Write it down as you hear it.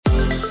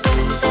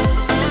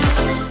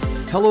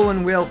Hello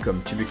and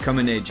welcome to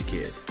Becoming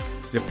Educated,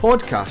 the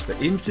podcast that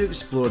aims to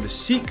explore the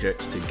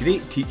secrets to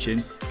great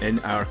teaching in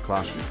our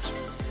classrooms.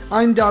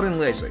 I'm Darren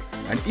Leslie,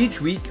 and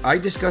each week I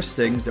discuss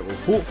things that will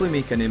hopefully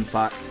make an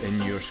impact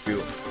in your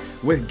school,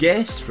 with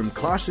guests from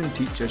classroom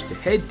teachers to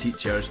head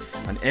teachers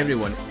and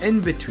everyone in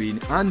between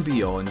and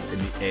beyond in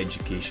the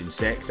education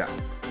sector.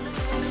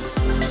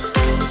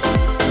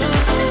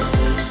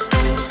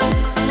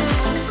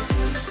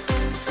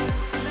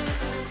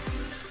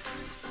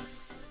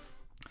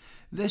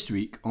 This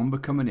week on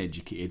Becoming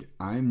Educated,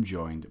 I am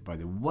joined by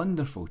the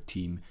wonderful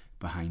team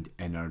behind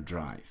Inner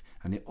Drive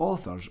and the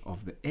authors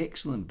of the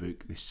excellent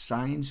book, The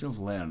Science of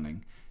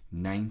Learning,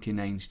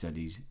 99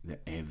 Studies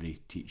That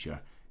Every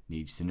Teacher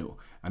Needs to Know.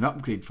 An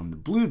upgrade from the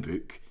blue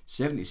book,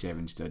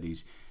 77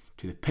 Studies,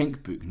 to the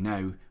pink book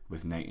now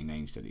with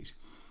 99 Studies.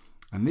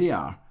 And they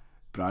are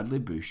Bradley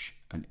Bush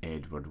and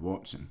Edward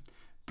Watson.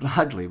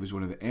 Bradley was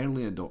one of the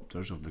early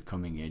adopters of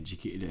Becoming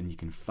Educated, and you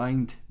can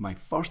find my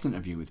first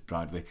interview with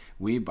Bradley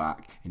way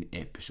back in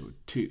episode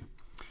 2.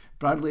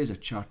 Bradley is a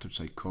chartered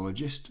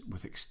psychologist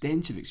with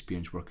extensive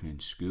experience working in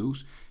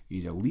schools.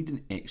 He's a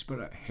leading expert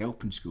at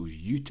helping schools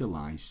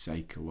utilise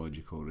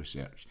psychological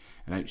research.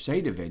 And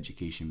outside of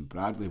education,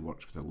 Bradley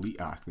works with elite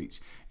athletes,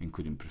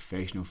 including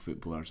professional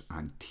footballers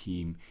and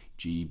Team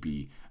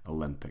GB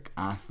Olympic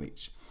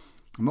athletes.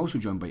 I'm also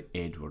joined by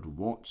Edward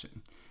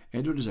Watson.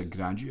 Edward is a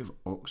graduate of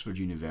Oxford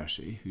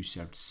University who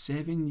served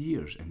 7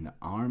 years in the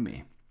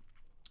army.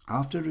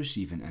 After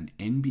receiving an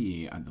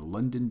MBA at the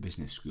London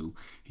Business School,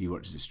 he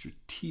worked as a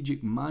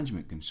strategic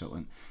management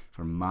consultant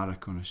for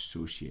Marathon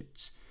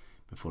Associates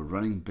before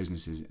running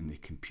businesses in the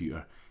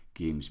computer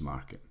games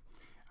market.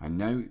 And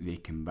now they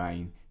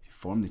combine to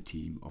form the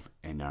team of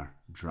Inner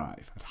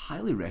Drive. I'd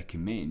highly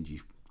recommend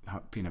you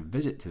paying a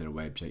visit to their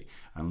website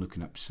and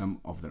looking up some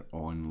of their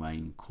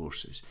online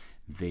courses.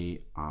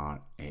 They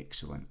are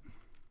excellent.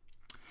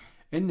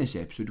 In this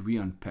episode, we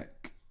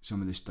unpick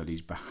some of the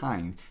studies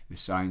behind The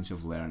Science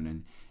of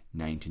Learning,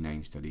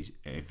 99 Studies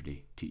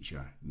Every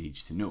Teacher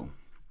Needs to Know.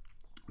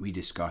 We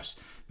discuss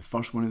the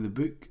first one of the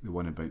book, the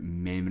one about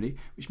memory,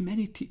 which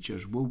many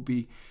teachers will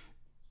be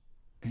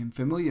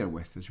familiar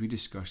with as we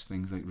discuss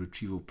things like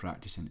retrieval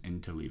practice and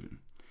interleaving.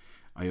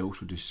 I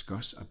also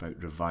discuss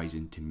about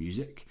revising to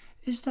music.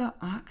 Is that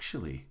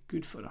actually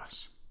good for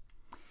us?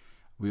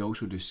 We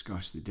also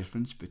discuss the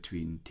difference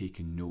between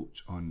taking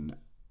notes on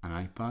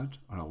an iPad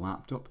or a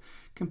laptop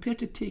compared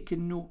to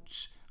taking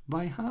notes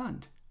by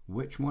hand.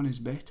 Which one is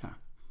better?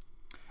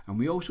 And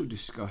we also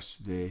discuss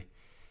the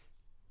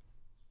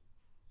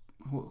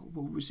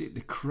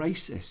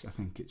crisis, I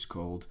think it's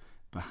called,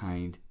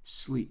 behind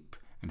sleep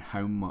and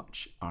how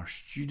much our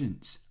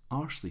students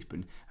are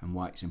sleeping and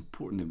why it's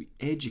important that we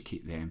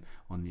educate them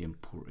on the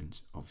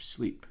importance of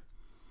sleep.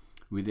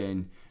 We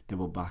then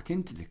double back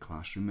into the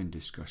classroom and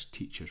discuss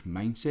teachers'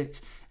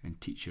 mindsets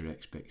and teacher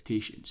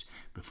expectations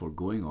before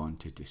going on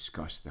to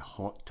discuss the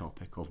hot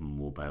topic of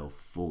mobile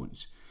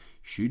phones.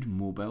 Should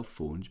mobile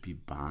phones be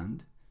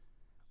banned,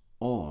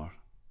 or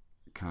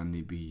can they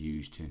be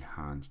used to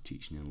enhance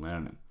teaching and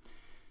learning?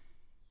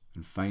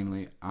 And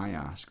finally, I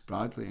ask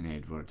Bradley and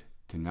Edward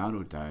to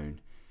narrow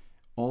down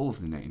all of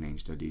the 99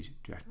 studies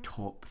to a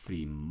top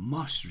 3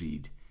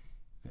 must-read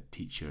that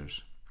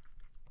teachers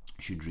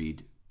should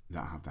read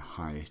that have the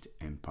highest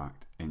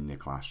impact in the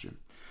classroom.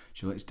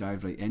 So let's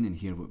dive right in and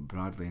hear what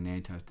Bradley and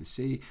Ed has to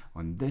say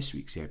on this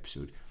week's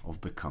episode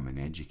of Becoming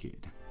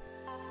Educated.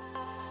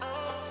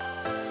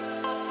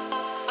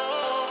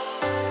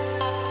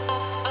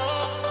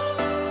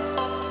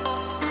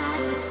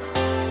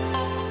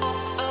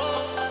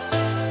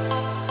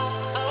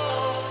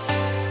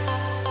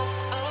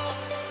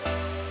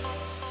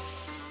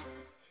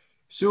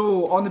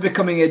 So, on the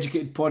Becoming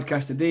Educated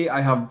podcast today,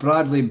 I have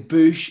Bradley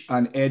Bush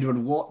and Edward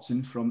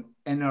Watson from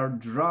Inner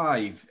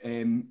Drive.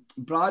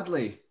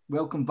 Bradley,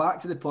 welcome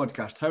back to the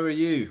podcast. How are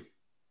you?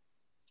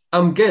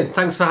 I'm good.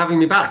 Thanks for having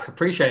me back.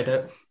 Appreciate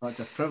it. That's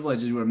a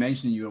privilege. As we were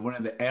mentioning, you were one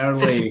of the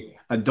early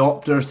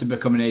adopters to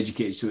Becoming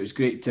Educated, so it's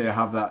great to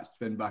have that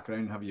spin back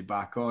around and have you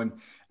back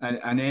on.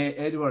 And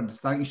Edward,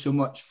 thank you so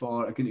much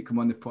for agreeing to come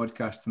on the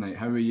podcast tonight.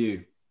 How are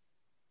you?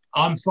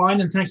 I'm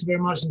fine, and thank you very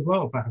much as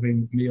well for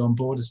having me on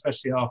board,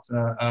 especially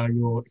after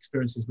your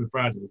experiences with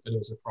Bradley. A bit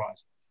of a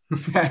surprise.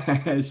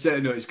 So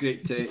no, it's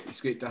great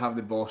to have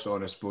the boss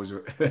on, I suppose,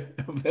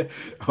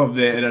 of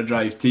the Inner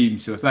Drive team.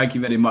 So thank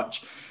you very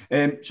much.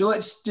 So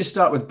let's just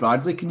start with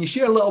Bradley. Can you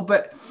share a little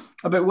bit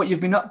about what you've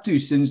been up to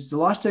since the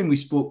last time we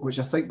spoke, which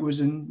I think was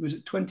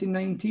it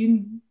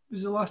 2019?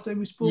 Was the last time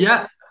we spoke?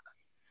 Yeah.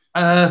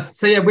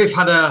 We've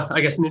had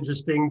an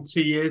interesting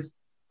 2 years.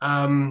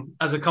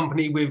 As a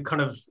company, we've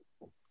kind of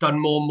done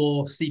more and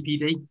more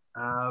CPD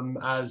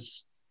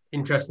as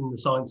interest in the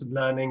science of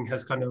learning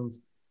has kind of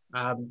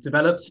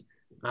developed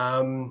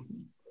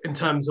in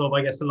terms of,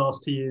 the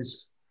last 2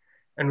 years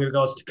in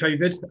regards to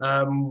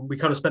COVID. We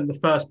kind of spent the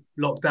first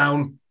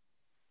lockdown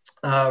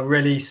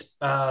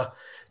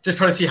just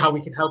trying to see how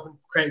we could help and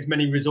create as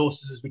many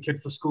resources as we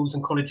could for schools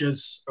and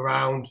colleges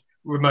around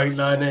remote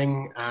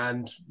learning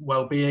and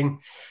well-being.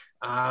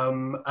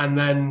 And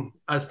then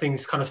as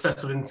things kind of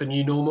settled into the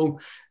new normal,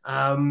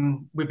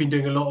 we've been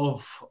doing a lot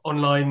of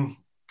online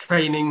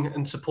training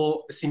and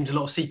support. It seems a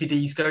lot of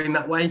CPDs going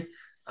that way,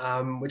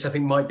 which I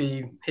think might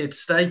be here to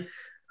stay.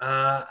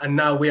 And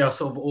now we are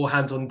sort of all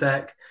hands on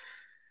deck,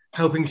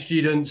 helping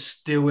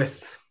students deal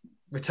with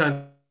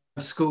return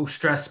to school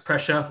stress,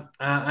 pressure,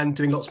 and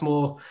doing lots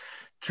more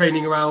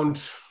training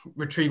around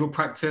retrieval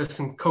practice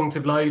and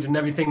cognitive load and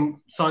everything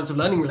science of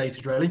learning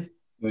related, really.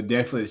 No,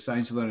 definitely, the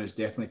science of learning has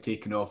definitely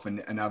taken off,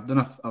 and I've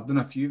done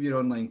a few of your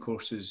online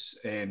courses.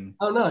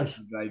 Oh, nice!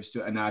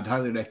 And I'd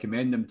highly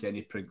recommend them to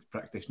any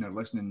practitioner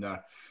listening.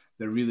 They're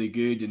really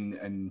good,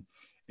 and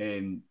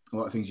a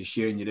lot of things you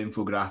share in your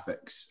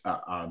infographics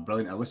are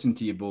brilliant. I listened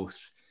to you both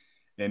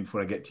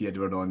before I get to you,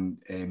 Edward, on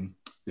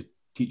the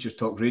Teachers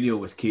Talk Radio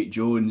with Kate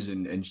Jones,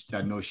 and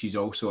I know she's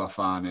also a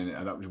fan,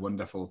 and that was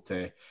wonderful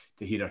to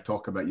hear her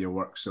talk about your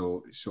work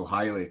so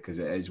highly, because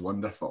it is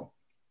wonderful.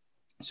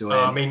 So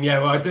I mean, yeah,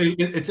 well, I do.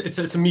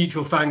 It's a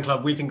mutual fan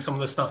club. We think some of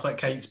the stuff that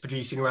Kate's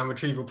producing around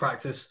retrieval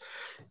practice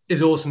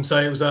is awesome. So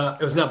it was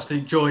an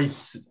absolute joy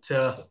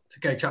to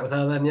go chat with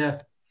her then.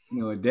 Yeah.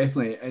 No,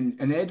 definitely.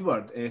 And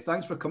Edward,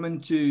 thanks for coming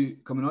on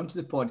to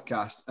the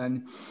podcast.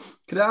 And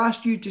could I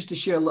ask you just to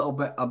share a little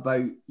bit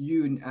about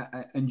you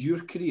and your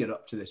career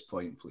up to this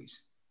point,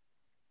 please?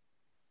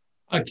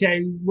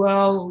 Okay,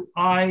 well,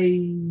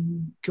 I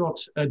got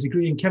a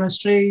degree in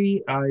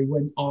chemistry. I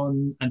went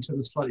on and took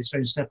a slightly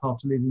strange step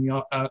after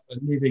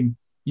leaving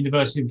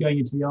university of going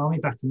into the army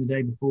back in the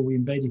day before we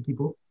invaded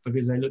people,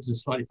 because they looked at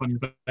us slightly funny in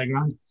the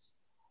playground.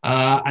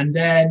 And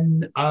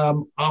then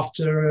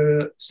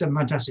after 7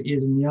 fantastic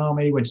years in the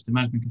army, went into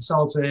management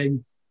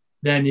consulting,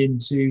 then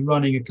into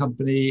running a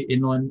company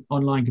in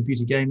online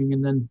computer gaming.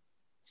 And then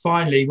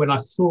finally, when I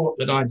thought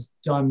that I'd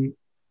done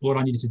what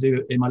I needed to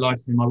do in my life,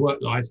 in my work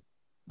life,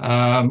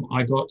 I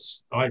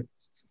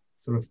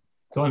sort of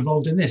got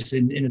involved in this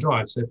in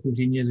InnerDrive. So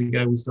 14 years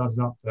ago, we started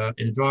up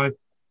InnerDrive,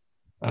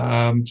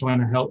 trying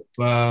to help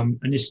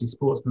initially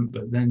sportsmen,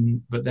 but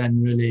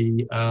then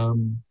really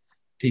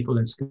people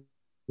in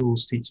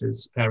schools,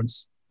 teachers,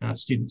 parents,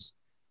 students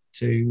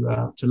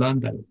to learn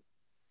better.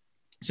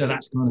 So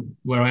that's kind of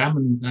where I am,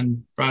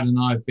 and Brad and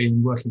I have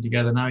been working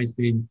together now.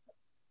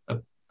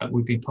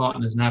 We've been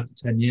partners now for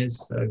 10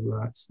 years,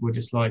 so we're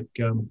just like.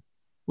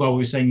 Well, we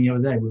were saying the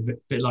other day, we're a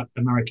bit like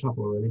a married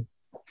couple, really.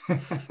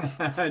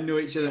 know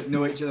each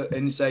other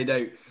inside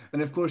out.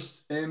 And of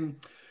course,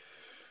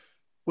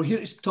 we're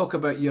here to talk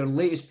about your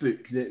latest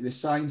book, The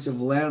Science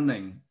of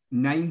Learning,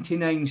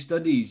 99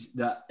 Studies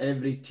That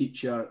Every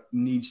Teacher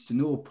Needs to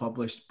Know,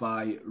 published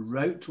by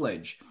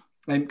Routledge.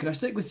 Can I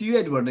stick with you,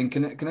 Edward, and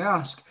can I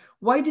ask,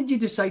 why did you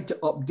decide to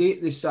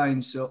update the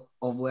Science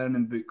of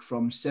Learning book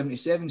from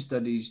 77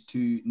 studies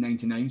to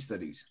 99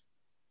 studies?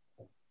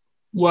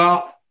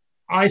 Well,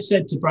 I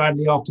said to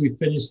Bradley after we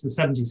finished the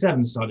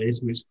 77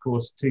 studies, which of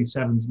course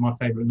 27 is my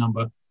favourite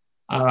number,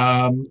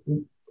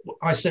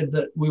 I said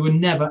that we were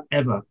never,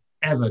 ever,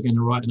 ever going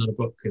to write another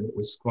book because it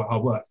was quite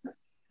hard work.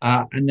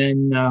 And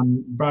then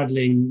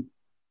Bradley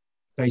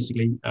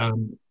basically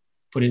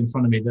put it in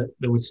front of me that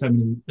there was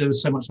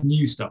so much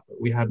new stuff that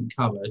we hadn't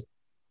covered,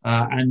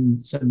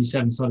 and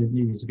 77 studies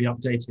needed to be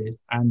updated.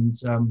 And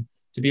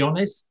to be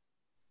honest,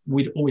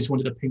 we'd always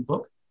wanted a pink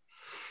book.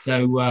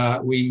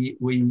 So we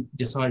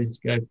decided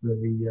to go for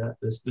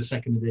the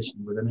second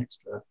edition with an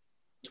extra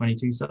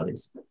 22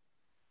 studies.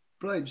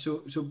 Brilliant.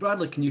 So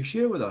Bradley, can you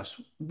share with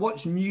us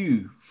what's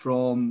new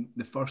from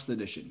the first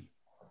edition?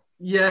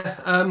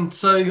 Yeah.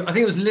 So I think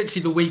it was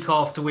literally the week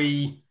after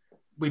we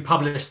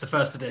published the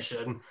first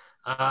edition.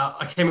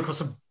 I came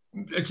across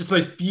just the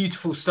most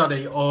beautiful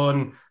study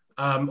on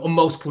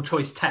multiple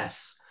choice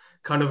tests,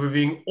 kind of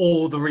reviewing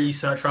all the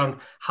research around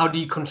how do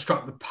you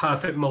construct the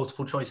perfect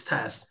multiple choice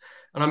test.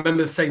 And I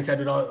remember saying to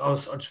Edward, I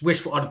just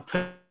wish I'd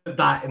put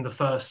that in the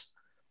first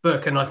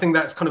book. And I think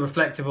that's kind of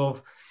reflective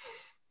of,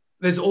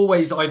 there's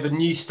always either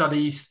new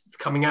studies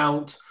coming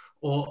out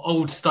or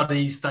old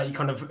studies that you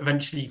kind of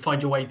eventually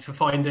find your way to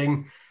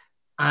finding.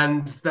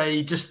 And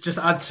they just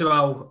add to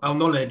our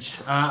knowledge.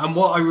 And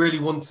what I really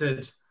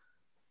wanted,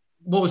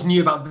 what was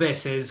new about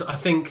this is, I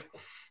think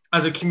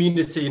as a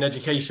community in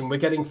education, we're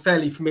getting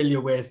fairly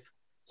familiar with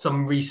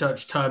some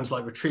research terms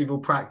like retrieval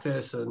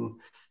practice and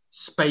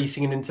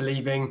spacing and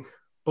interleaving.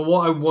 But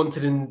what I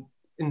wanted in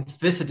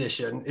this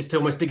edition is to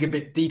almost dig a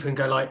bit deeper and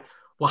go like,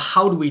 well,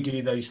 how do we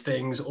do those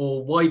things,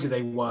 or why do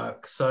they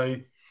work? So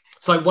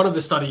one of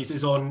the studies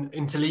is on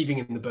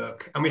interleaving in the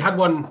book, and we had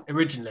one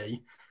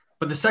originally,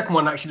 but the second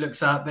one actually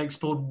they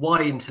explored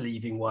why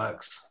interleaving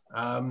works.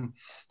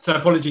 So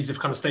apologies if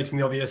kind of stating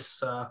the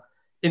obvious,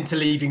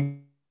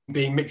 interleaving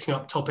being mixing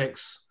up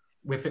topics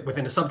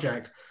within a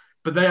subject,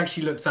 but they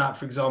actually looked at,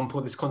 for example,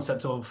 this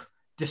concept of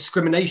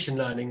discrimination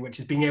learning, which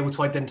is being able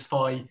to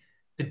identify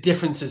the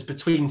differences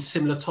between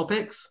similar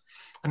topics.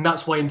 And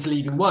that's why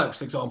interleaving works,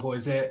 for example,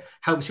 is it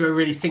helps you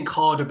really think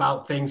hard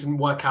about things and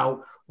work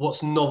out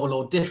what's novel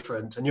or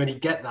different. And you only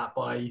get that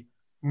by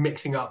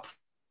mixing up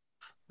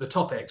the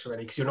topics,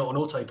 really, because you're not on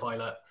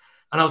autopilot.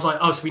 And I was like,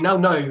 oh, so we now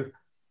know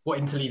what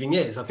interleaving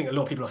is. I think a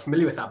lot of people are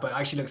familiar with that, but it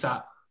actually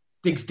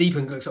digs deep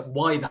and looks at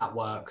why that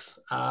works.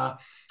 I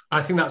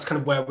think that's kind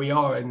of where we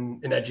are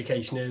in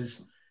education,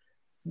 is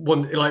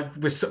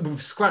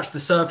we've scratched the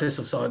surface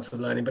of science of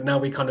learning, but now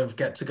we kind of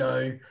get to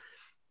go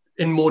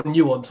in more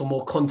nuance or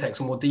more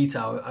context or more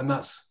detail. And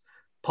that's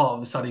part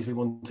of the studies we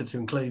wanted to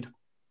include.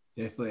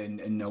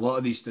 Definitely, and a lot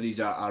of these studies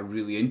are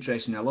really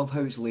interesting. I love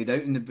how it's laid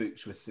out in the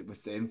books with the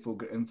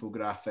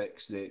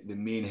infographics, the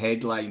main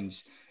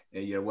headlines,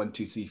 your 1,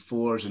 2, 3,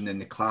 4s, and then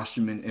the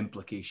classroom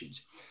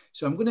implications.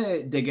 So I'm going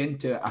to dig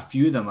into a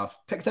few of them. I've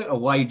picked out a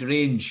wide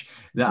range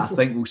that I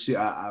think will suit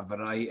a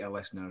variety of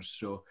listeners.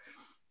 So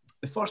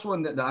the first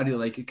one that I really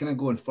like, it kind of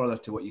going further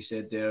to what you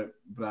said there,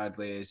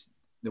 Bradley, is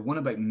the one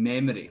about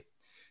memory.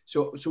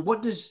 So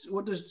what does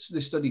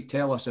the study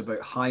tell us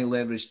about high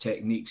leverage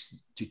techniques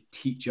to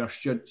teach our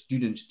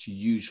students to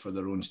use for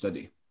their own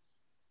study?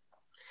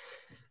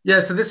 Yeah,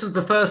 so this was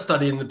the first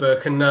study in the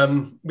book,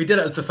 and we did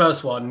it as the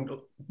first one,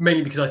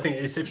 mainly because I think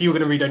if you were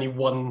going to read only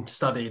one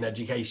study in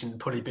education,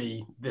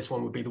 this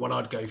one would be the one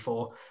I'd go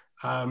for.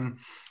 And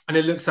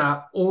it looks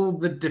at all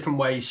the different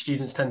ways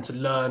students tend to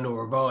learn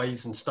or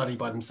revise and study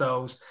by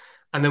themselves,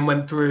 and then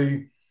went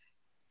through,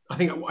 I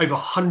think, over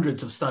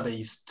hundreds of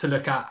studies to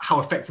look at how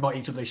effective are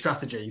each of those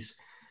strategies.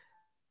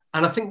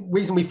 And I think the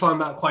reason we found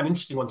that quite an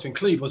interesting one to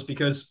include was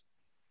because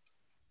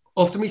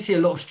often we see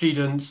a lot of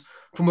students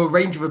from a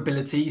range of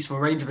abilities, from a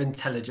range of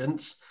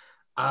intelligence,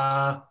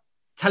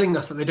 telling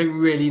us that they don't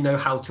really know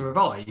how to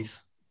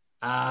revise.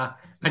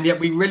 And yet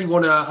we really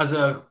want to, as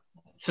a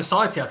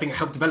society, I think,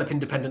 help develop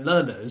independent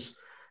learners.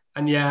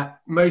 And yet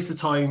most of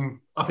the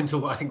time, up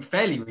until I think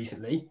fairly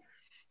recently,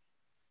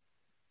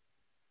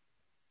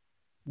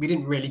 we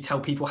didn't really tell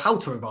people how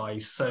to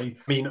revise. So, I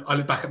mean, I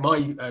look back at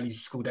my early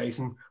school days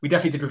and we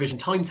definitely did revision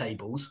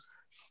timetables,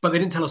 but they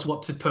didn't tell us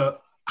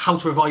how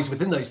to revise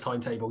within those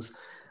timetables.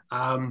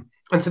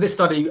 And so this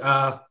study,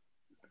 as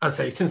I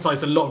say,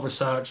 synthesized a lot of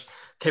research,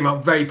 came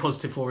out very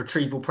positive for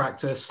retrieval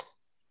practice,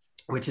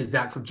 which is the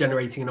act of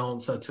generating an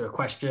answer to a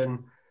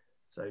question.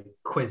 So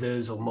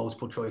quizzes or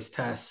multiple choice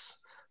tests.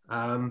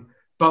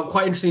 But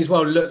quite interesting as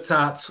well, looked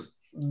at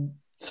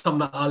some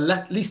that are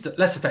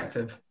less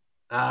effective.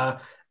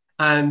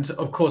 And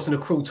of course, in a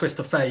cruel twist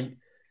of fate,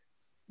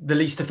 the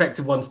least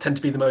effective ones tend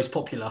to be the most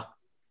popular.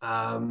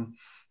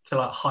 So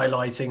like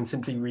highlighting and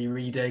simply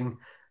rereading.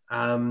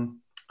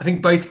 I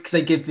think both because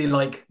they give the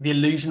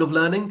illusion of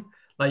learning.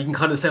 Like you can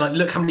kind of say, like,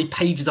 look how many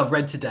pages I've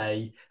read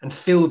today, and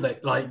feel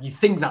that like you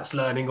think that's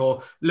learning,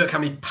 or look how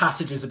many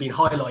passages have been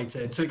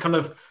highlighted. So it kind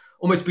of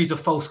almost breeds a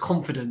false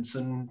confidence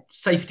and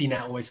safety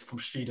net almost from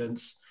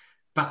students.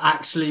 But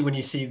actually, when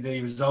you see the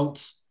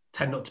results,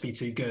 tend not to be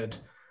too good.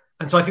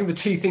 And so I think the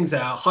two things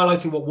there are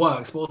highlighting what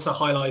works, but also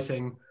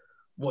highlighting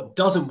what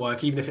doesn't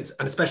work, even if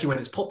and especially when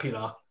it's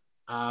popular.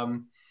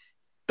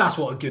 That's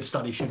what a good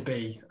study should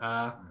be.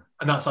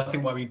 And that's, I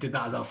think, why we did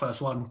that as our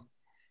first one.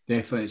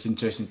 Definitely, it's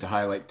interesting to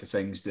highlight the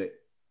things that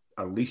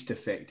are least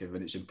effective,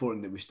 and it's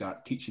important that we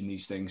start teaching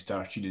these things to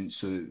our students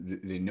so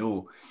that they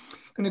know.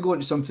 I'm going to go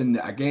into something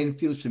that, again,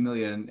 feels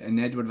familiar, and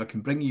Edward, if I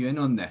can bring you in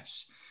on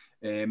this.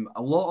 A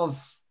lot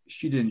of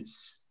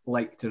students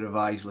like to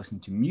revise, listen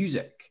to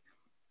music.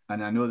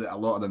 And I know that a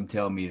lot of them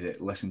tell me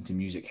that listening to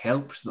music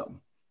helps them.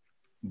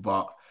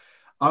 But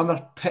are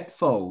there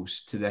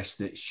pitfalls to this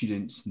that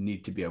students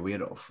need to be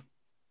aware of?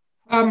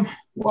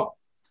 Well,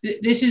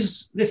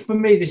 for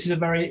me, this is a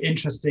very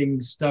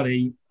interesting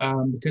study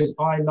because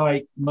I,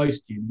 like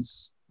most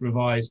students,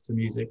 revise to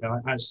music. I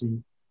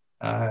actually,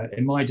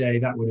 in my day,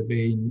 that would have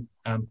been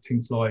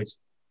Pink Floyd,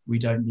 We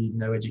Don't Need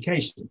No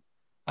Education.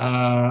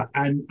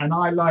 And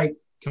I, like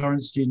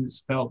current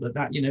students, felt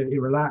that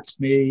it relaxed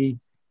me.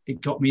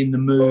 It got me in the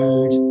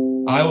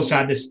mood. I also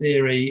had this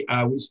theory,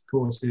 which of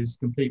course is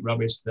complete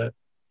rubbish, that,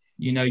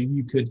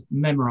 you could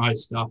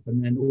memorize stuff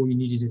and then all you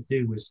needed to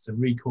do was to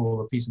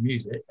recall a piece of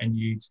music and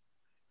you'd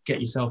get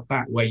yourself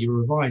back where you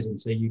were revising.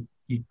 So you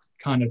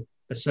kind of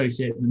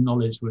associate the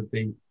knowledge with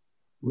the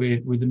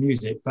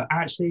music. But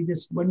actually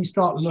when you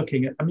start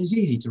looking at, it's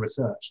easy to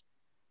research.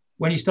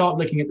 When you start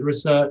looking at the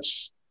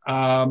research,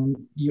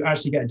 you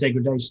actually get a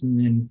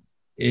degradation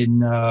in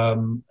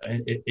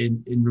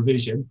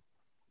revision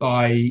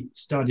by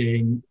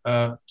studying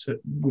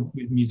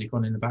with music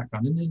on in the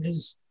background,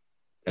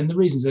 and the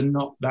reasons are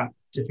not that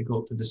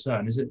difficult to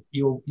discern. Is that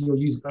you're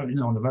using,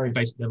 on a very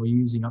basic level, you're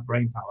using up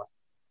brain power,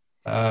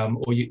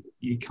 or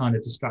you're kind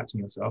of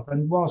distracting yourself.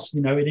 And whilst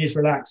it is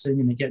relaxing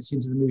and it gets you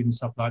into the mood and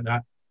stuff like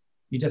that,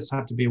 you just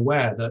have to be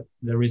aware that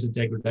there is a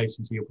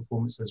degradation to your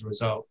performance as a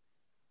result.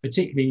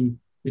 Particularly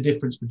the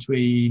difference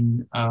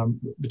between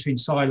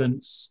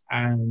silence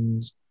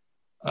and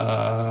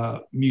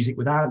music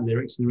without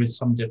lyrics. There is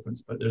some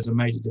difference, but there's a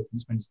major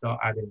difference when you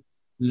start adding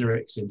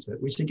lyrics into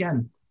it, which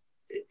again,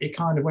 it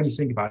kind of, when you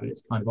think about it,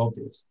 it's kind of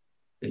obvious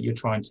that you're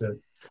trying to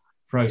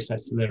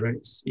process the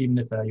lyrics, even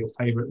if they're your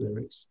favorite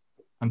lyrics.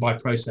 And by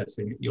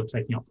processing it, you're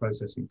taking up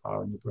processing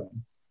power in your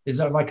brain.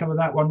 Have I covered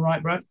that one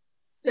right, Brad?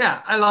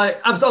 Yeah, I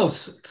like so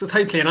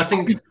totally. And I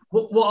think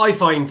what I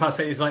find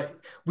fascinating is like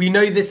we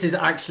know this is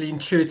actually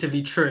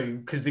intuitively true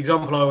because the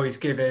example I always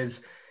give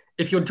is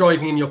if you're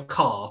driving in your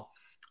car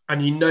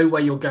and you know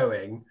where you're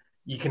going,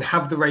 you can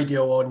have the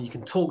radio on, you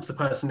can talk to the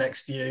person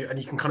next to you, and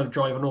you can kind of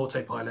drive on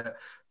autopilot.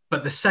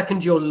 But the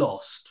second you're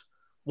lost,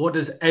 what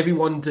does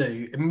everyone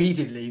do?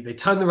 Immediately, they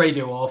turn the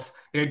radio off.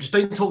 They go, just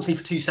don't talk to me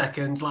for 2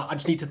 seconds. Like I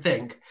just need to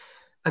think.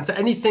 And so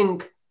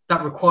anything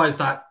that requires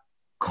that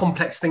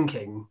complex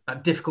thinking,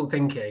 that difficult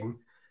thinking,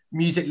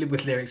 music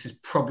with lyrics is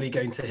probably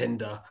going to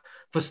hinder.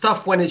 For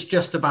stuff when it's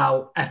just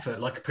about effort,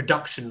 like a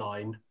production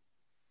line,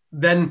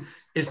 then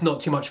it's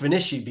not too much of an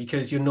issue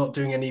because you're not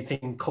doing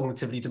anything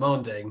cognitively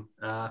demanding.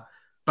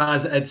 But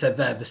as Ed said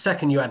there, the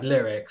second you add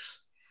lyrics,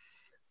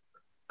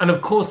 and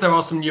of course there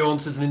are some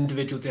nuances and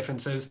individual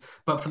differences,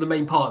 but for the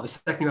main part, the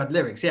second you add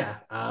lyrics,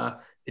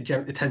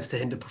 it tends to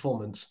hinder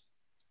performance.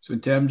 So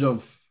in terms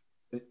of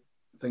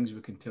things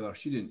we can tell our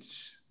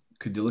students,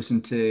 could they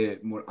listen to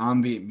more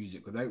ambient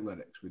music without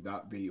lyrics? Would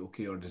that be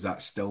okay, or does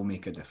that still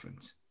make a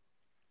difference?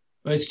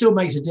 Well, it still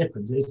makes a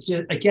difference. It's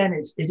just again,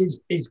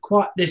 it's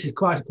quite. This is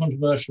quite a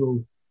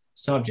controversial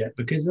subject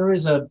because there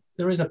is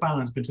a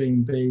balance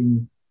between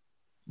being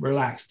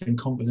relaxed and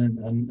confident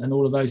and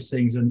all of those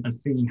things and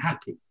feeling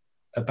happy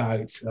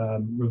about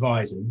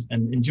revising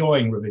and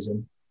enjoying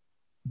revision.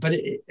 But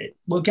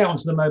we'll get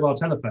onto the mobile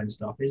telephone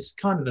stuff. It's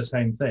kind of the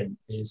same thing.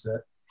 Is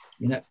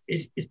that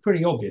it's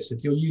pretty obvious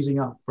if you're using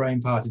up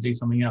brain power to do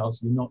something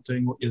else, you're not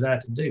doing what you're there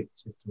to do,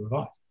 which is to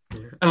revise.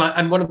 Yeah.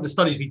 And one of the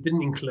studies we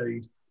didn't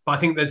include, but I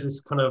think there's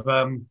this kind of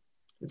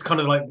it's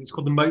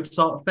called the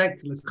Mozart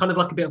effect. It's kind of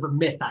like a bit of a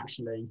myth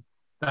actually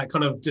that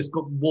kind of just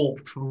got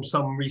warped from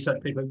some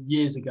research paper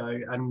years ago,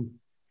 and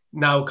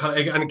now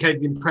it gave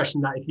the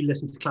impression that if you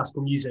listen to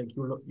classical music,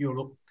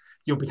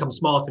 you'll become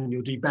smarter and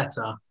you'll do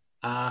better.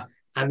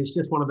 And it's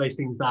just one of those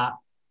things that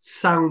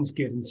sounds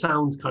good and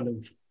sounds kind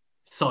of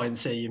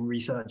sciencey and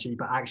researchy,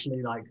 but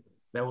actually like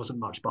there wasn't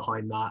much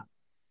behind that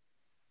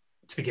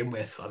to begin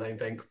with, I don't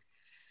think.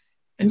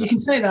 And you can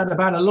say that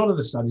about a lot of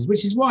the studies,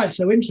 which is why it's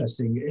so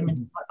interesting. I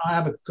mean, I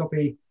have a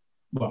copy.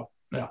 Well,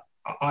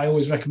 I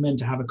always recommend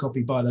to have a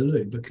copy by the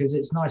loo because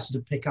it's nicer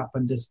to pick up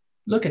and just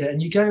look at it,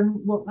 and you go,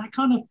 well, that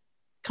kind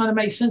of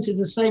makes sense. It's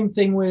the same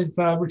thing with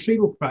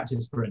retrieval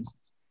practice, for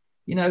instance.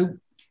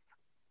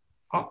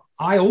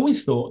 I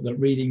always thought that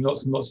reading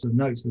lots and lots of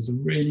notes was a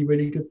really,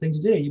 really good thing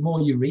to do. The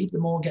more you read, the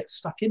more gets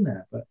stuck in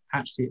there. But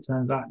actually, it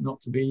turns out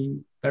not to be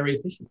very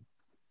efficient.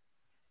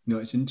 No,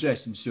 it's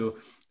interesting. So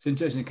it's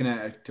interesting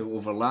kind of to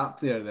overlap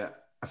there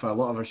that if a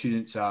lot of our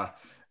students are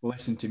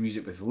listening to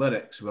music with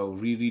lyrics while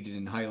rereading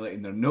and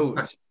highlighting their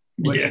notes,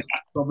 which is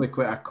probably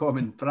quite a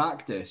common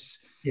practice,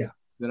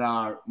 there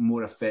are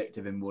more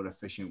effective and more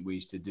efficient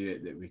ways to do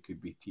it that we could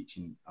be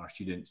teaching our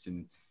students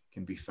and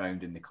can be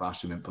found in the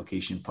classroom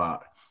implication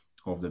part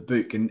of the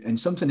book. And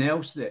something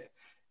else that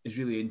is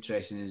really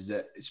interesting is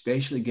that,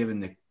 especially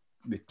given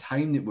the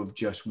time that we've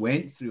just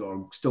went through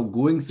or still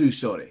going through,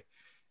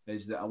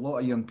 is that a lot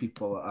of young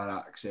people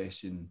are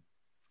accessing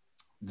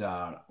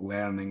their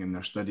learning and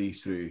their study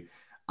through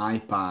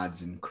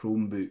iPads and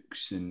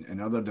Chromebooks and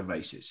other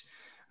devices.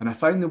 And I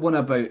found the one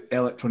about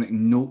electronic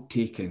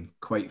note-taking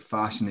quite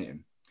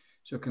fascinating.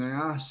 So can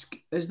I ask,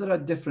 is there a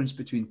difference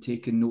between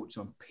taking notes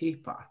on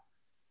paper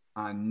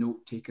and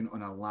note-taking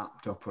on a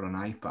laptop or an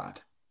iPad?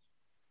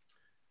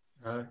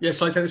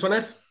 Shall I take this one,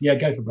 Ed? Yeah,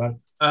 go for it,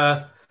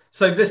 Brad.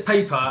 So this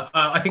paper,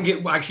 I think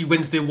it actually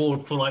wins the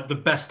award for like the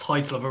best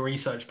title of a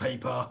research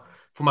paper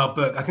from our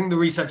book. I think the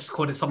researchers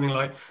called it something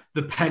like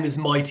 "The pen is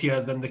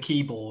mightier than the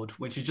keyboard,"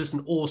 which is just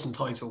an awesome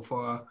title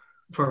for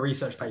a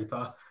research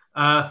paper.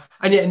 And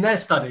yet in their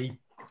study,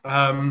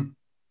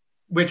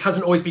 which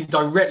hasn't always been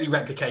directly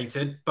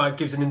replicated, but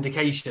gives an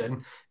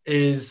indication,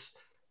 is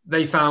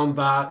they found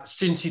that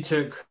students who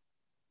took,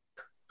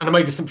 and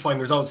I'm oversimplifying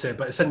the results here,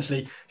 but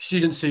essentially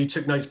students who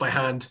took notes by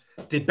hand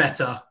did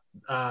better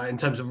in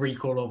terms of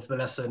recall of the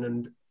lesson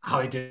and how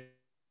they did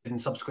in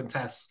subsequent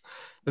tests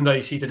than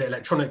those who did it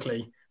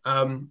electronically.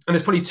 And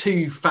there's probably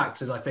two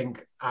factors, I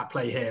think, at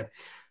play here.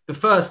 The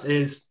first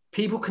is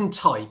people can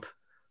type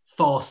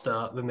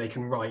faster than they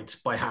can write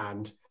by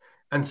hand.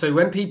 And so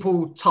when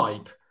people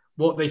type,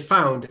 what they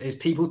found is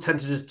people tend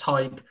to just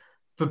type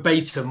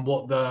verbatim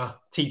what the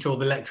teacher or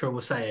the lecturer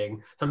was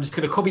saying. So I'm just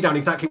going to copy down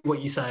exactly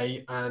what you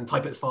say and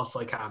type it as fast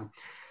as I can.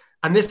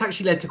 And this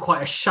actually led to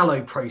quite a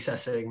shallow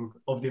processing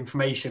of the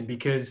information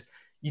because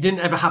you didn't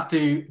ever have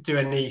to do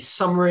any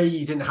summary.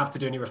 You didn't have to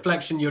do any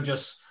reflection. You're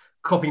just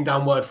copying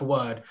down word for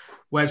word.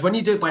 Whereas when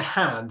you do it by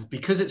hand,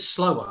 because it's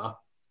slower,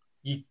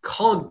 you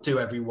can't do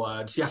every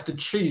word. So you have to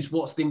choose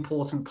what's the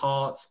important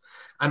parts.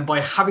 And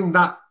by having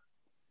that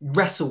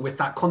wrestle with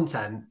that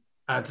content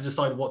to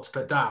decide what to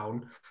put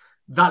down,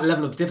 that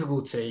level of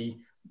difficulty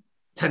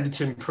tended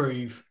to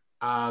improve,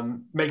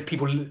 make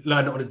people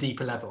learn it on a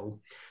deeper level.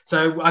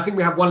 So I think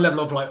we have one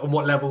level of like on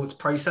what level it's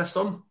processed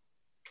on.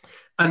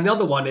 And the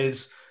other one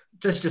is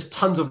just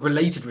tons of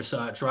related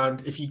research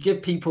around if you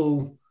give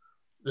people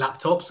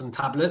laptops and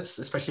tablets,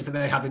 especially if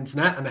they have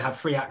internet and they have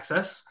free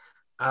access,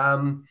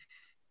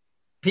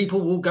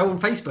 people will go on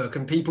Facebook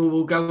and people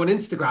will go on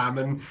Instagram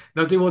and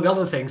they'll do all the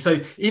other things.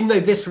 So even though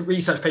this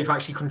research paper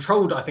actually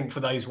controlled, I think, for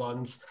those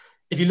ones,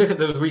 if you look at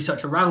the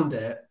research around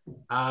it,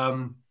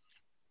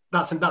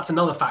 that's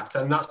another factor,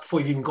 and that's before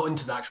you've even got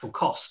into the actual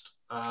cost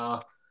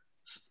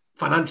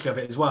financially of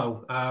it as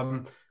well.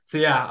 So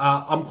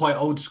yeah, I'm quite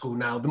old school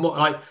now. The more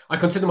I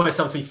consider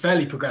myself to be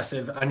fairly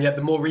progressive, and yet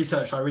the more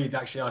research I read,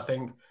 actually, I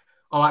think,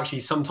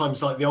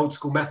 sometimes like the old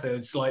school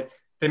methods, like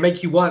they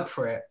make you work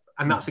for it,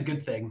 and that's a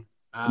good thing.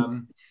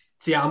 So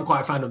yeah, I'm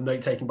quite a fan of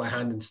note taking by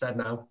hand instead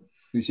now.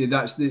 You see,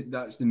 that's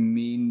the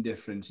main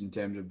difference in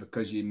terms of,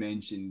 because you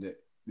mentioned that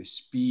the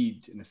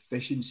speed and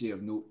efficiency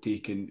of note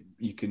taking,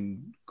 you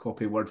can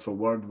copy word for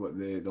word what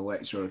the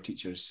lecturer or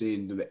teacher is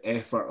saying, but the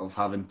effort of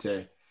having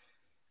to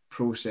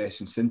process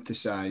and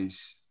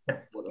synthesize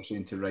what they're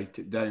saying to write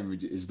it down,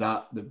 is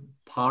that the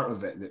part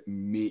of it that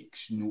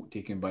makes note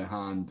taking by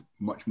hand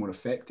much more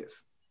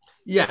effective?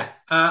 Yeah,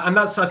 and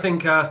that's, I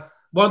think,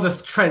 one of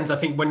the trends, I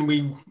think,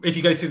 if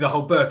you go through the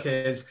whole book,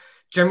 is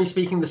generally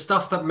speaking, the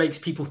stuff that makes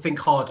people think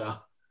harder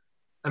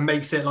and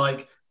makes it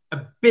like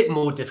a bit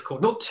more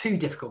difficult, not too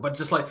difficult, but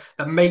just like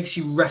that makes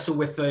you wrestle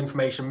with the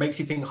information, makes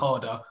you think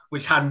harder,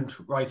 which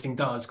handwriting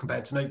does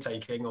compared to note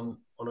taking on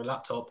a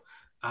laptop.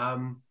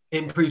 It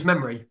improves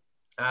memory.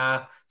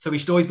 So we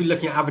should always be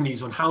looking at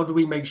avenues on how do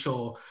we make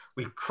sure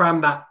we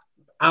cram that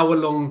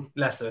hour-long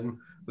lesson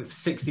with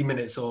 60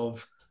 minutes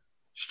of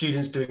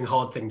students doing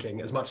hard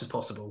thinking as much as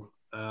possible.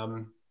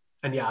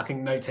 And yeah, I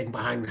think note taking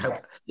by hand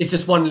help. It's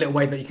just one little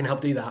way that you can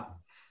help do that.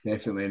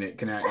 Definitely, and it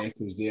kind of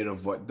echoes there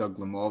of what Doug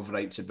Lemov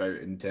writes about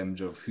in terms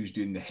of who's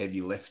doing the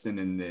heavy lifting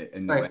in the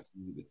right.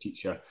 lesson, the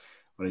teacher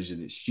or is it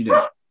the student.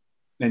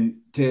 And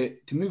to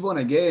move on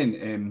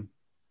again,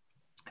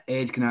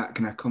 Ed, can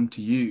I come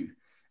to you?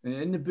 And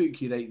in the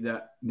book, you write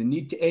that the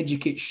need to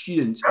educate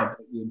students about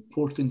the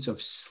importance of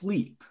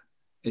sleep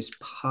is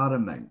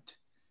paramount.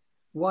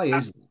 Why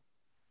is that?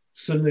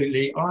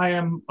 Absolutely. I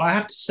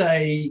have to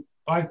say,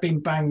 I've been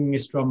banging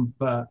this drum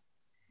for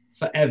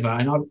forever.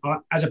 And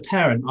as a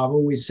parent, I've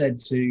always said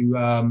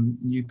to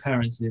new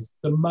parents is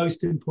the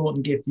most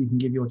important gift you can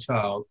give your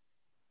child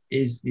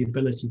is the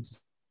ability to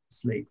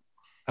sleep,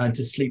 and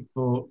to sleep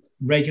for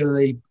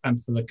regularly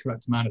and for the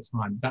correct amount of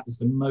time. That is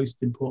the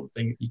most important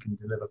thing that you can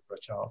deliver for a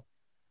child.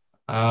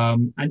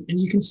 And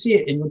you can see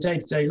it in your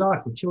day-to-day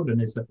life with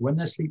children, is that when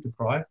they're sleep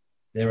deprived,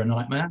 they're a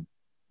nightmare.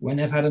 When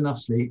they've had enough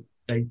sleep,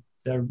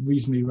 they're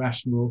reasonably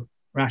rational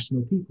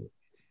people.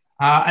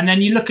 And then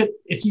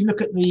if you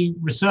look at the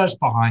research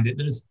behind it,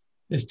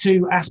 there's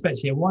two aspects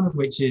here. One of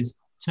which is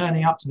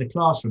turning up to the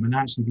classroom and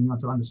actually being able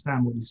to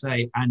understand what you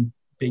say and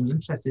being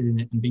interested in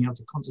it and being able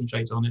to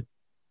concentrate on it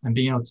and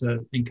being able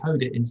to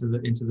encode it into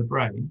the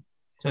brain.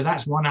 So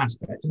that's one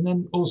aspect. And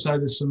then also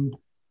there's some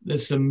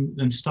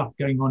stuff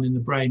going on in the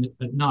brain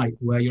at night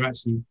where you're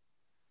actually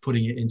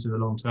putting it into the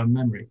long-term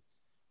memory.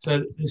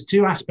 So there's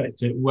two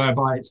aspects to it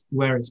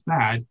where it's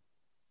bad.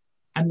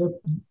 And the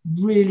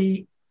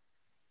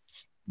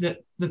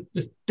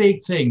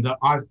big thing that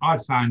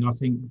I've found, I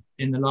think,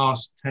 in the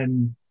last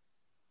 10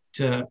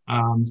 to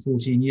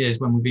 14 years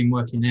when we've been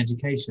working in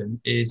education,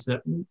 is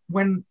that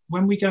when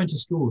we go into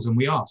schools and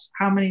we ask,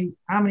 how many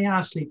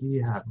hours sleep do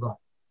you have? Right.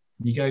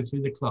 You go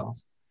through the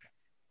class.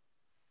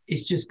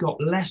 It's just got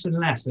less and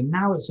less. And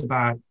now it's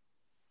about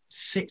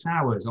 6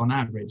 hours on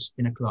average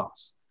in a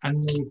class. And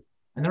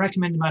the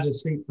recommended amount of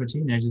sleep for a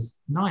teenager is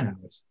 9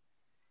 hours.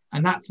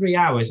 And that 3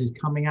 hours is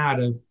coming out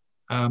of,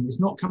 it's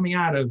not coming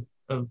out of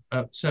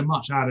so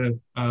much out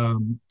of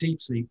deep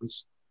sleep,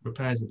 which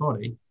repairs the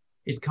body.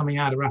 It's coming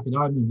out of rapid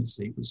eye movement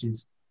sleep, which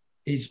is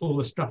all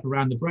the stuff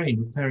around the brain,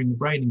 repairing the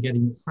brain and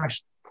getting it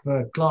fresh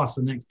for class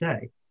the next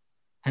day.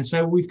 And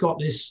so we've got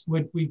this,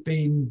 we've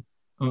been,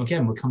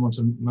 again, we'll come on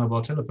to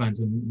mobile telephones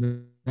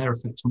and their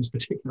effect on this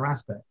particular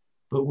aspect,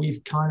 but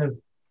we've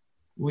created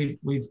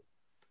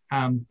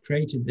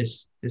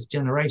this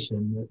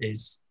generation that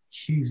is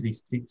hugely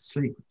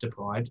sleep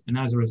deprived, and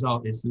as a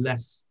result is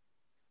less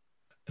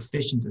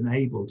efficient and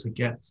able to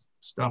get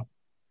stuff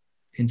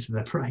into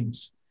their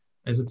brains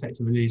as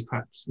effectively as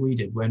perhaps we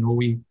did, when all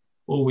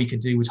we could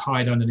do was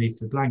hide underneath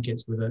the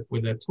blankets with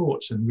a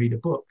torch and read a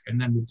book, and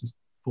then we'd just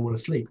fall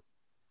asleep.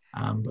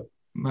 But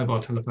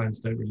mobile telephones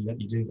don't really let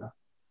you do that.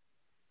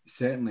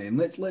 Certainly, and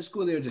let's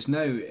go there just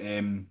now,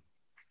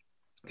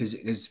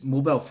 because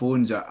mobile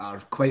phones are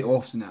quite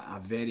often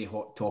a very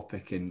hot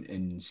topic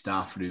in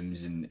staff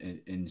rooms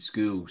and in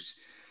schools,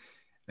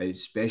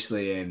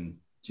 especially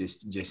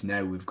just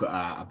now. We've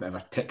got a bit of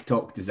a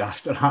TikTok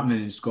disaster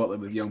happening in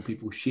Scotland with young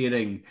people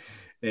sharing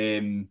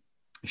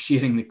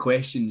the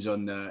questions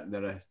on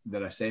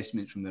their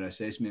assessments from their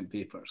assessment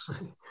papers.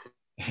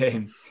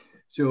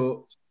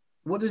 So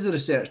what does the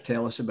research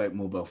tell us about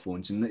mobile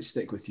phones? And let's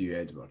stick with you,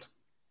 Edward.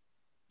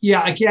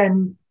 Yeah,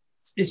 again,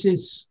 this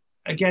is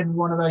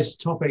one of those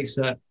topics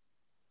that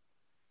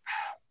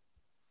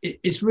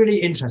it's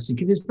really interesting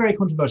because it's very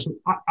controversial.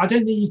 I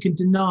don't think you can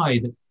deny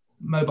that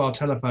mobile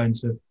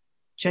telephones have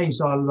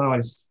changed our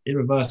lives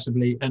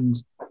irreversibly, and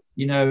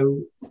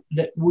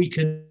that we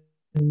can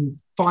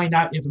find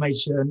out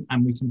information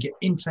and we can get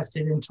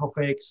interested in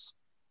topics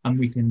and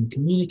we can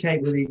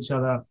communicate with each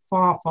other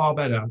far, far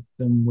better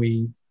than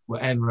we were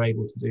ever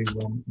able to do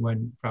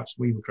when perhaps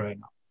we were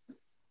growing up.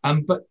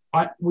 But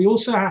we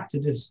also have to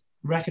just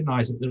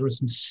recognize that there are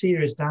some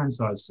serious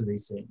downsides to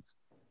these things.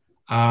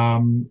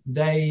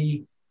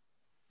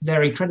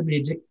 They're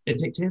incredibly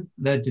addictive.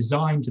 They're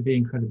designed to be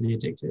incredibly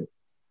addictive.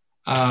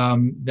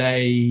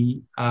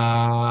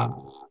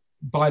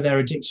 By their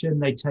addiction,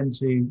 they tend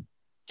to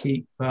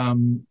keep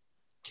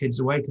kids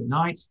awake at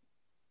night.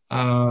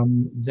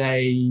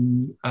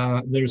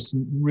 There's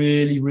some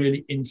really,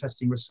 really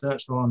interesting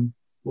research on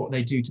what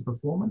they do to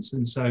performance.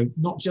 And so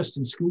not just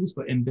in schools,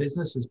 but in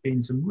business, there's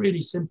been some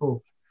really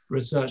simple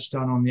research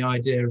done on the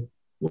idea of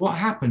what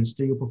happens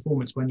to your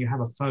performance when you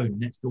have a phone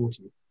next door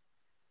to you.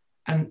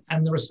 And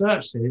the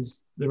research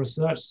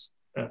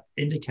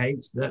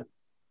indicates that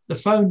the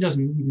phone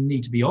doesn't even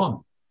need to be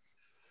on,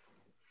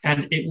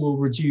 and it will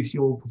reduce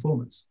your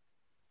performance.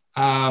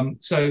 And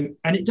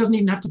it doesn't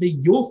even have to be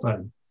your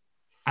phone,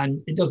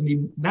 and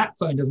that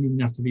phone doesn't even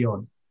have to be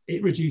on.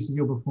 It reduces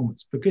your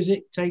performance because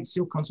it takes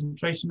your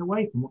concentration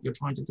away from what you're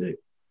trying to do.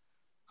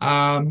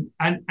 And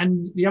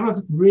the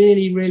other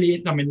really,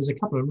 really, I mean, there's a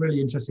couple of really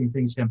interesting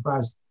things here.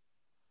 Brad's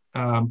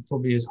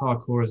probably as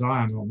hardcore as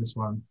I am on this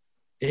one,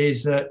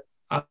 is that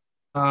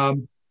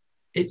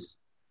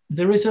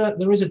there is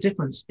a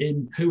difference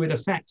in who it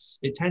affects.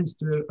 It tends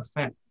to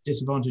affect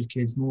disadvantaged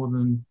kids more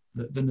than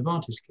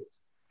advantaged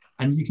kids.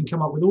 And you can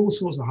come up with all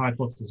sorts of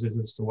hypotheses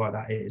as to why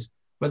that is,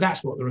 but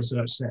that's what the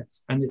research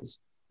says. And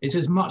it's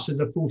as much as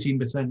a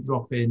 14%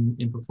 drop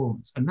in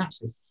performance. And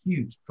that's a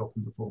huge drop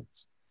in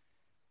performance.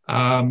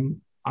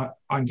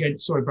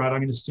 Sorry, Brad, I'm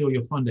going to steal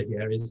your thunder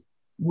here, is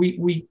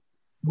we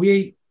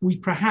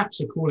perhaps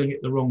are calling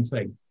it the wrong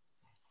thing.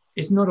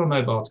 It's not a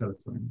mobile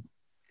telephone.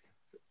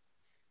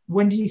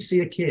 When do you see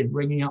a kid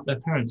ringing up their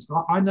parents?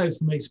 I know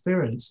from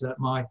experience that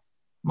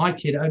my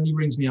kid only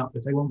rings me up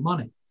if they want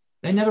money.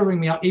 They never ring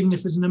me up, even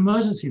if there's an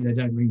emergency, they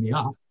don't ring me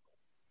up.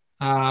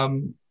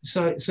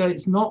 So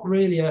it's not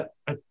really a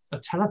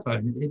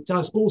telephone. It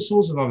does all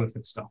sorts of other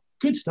stuff,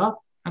 good stuff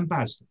and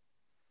bad stuff.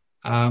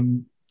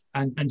 And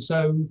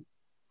so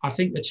I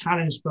think the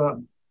challenge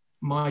for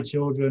my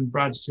children,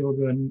 Brad's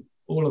children,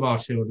 all of our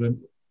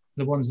children,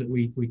 the ones that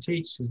we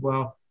teach as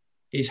well,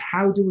 is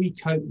how do we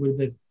cope with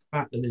the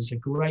fact that it's a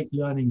great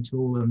learning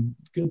tool and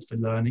good for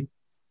learning,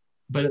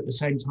 but at the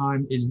same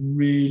time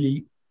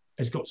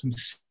has got some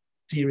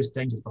serious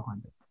dangers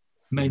behind it,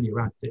 mainly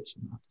around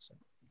addiction, I have to say.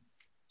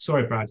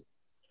 Sorry, Brad.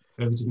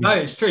 Over to you. No,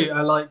 it's true.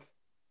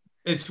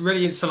 It's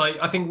really, so like,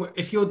 I think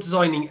if you're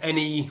designing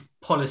any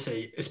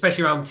policy,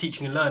 especially around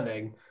teaching and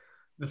learning,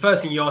 the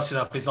first thing you ask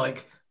yourself is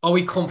like, are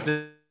we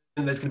confident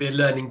there's going to be a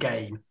learning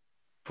gain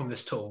from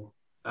this tool?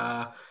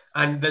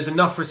 And there's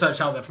enough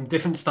research out there from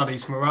different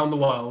studies from around the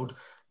world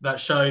that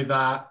show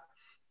that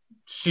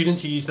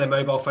students who use their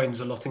mobile phones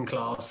a lot in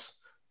class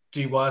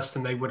do worse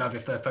than they would have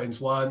if their phones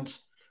weren't.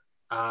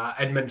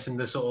 Ed mentioned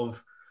there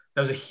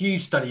was a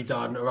huge study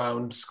done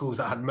around schools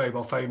that had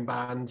mobile phone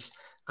bans,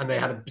 and they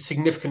had a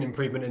significant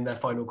improvement in their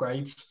final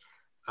grades.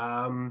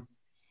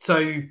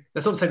 So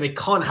that's not to say they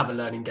can't have a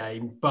learning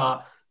gain,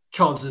 but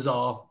chances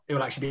are it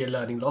will actually be a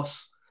learning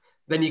loss.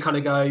 Then you kind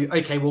of go,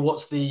 okay, well,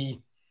 what's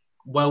the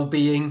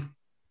well-being,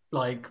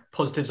 like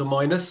positives or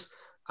minus?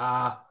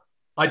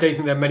 I don't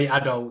think there are many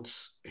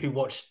adults who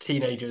watch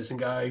teenagers and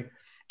go,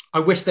 I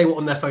wish they were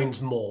on their phones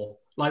more.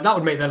 Like that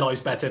would make their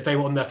lives better if they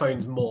were on their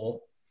phones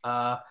more.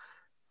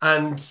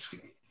 And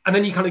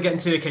then you kind of get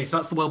into, okay, so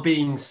that's the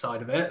well-being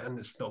side of it, and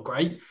it's not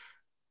great.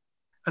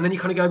 And then you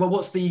kind of go, well,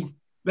 let's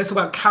talk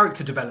about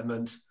character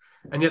development.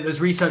 And yet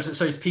there's research that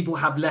shows people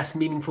have less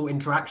meaningful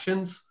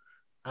interactions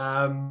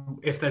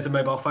if there's a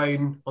mobile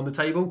phone on the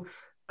table.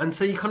 And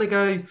so you kind of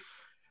go,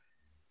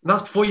 and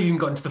that's before you even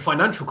got into the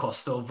financial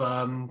cost of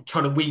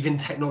trying to weave in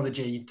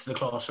technology to the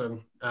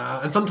classroom.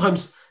 And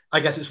sometimes I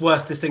guess it's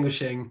worth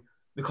distinguishing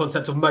the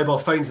concept of mobile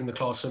phones in the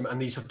classroom and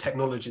the use of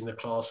technology in the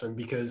classroom,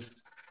 because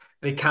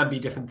they can be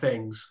different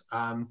things.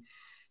 But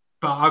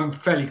I'm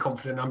fairly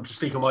confident, I'm just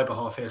speaking on my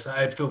behalf here, so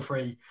Ed, feel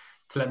free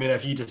to let me know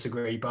if you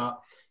disagree. But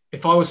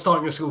if I was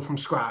starting a school from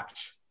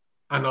scratch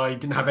and I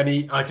didn't have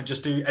I could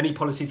just do any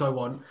policies I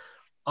want,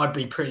 I'd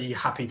be pretty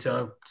happy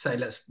to say,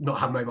 let's not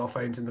have mobile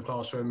phones in the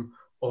classroom,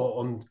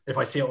 or if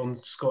I see it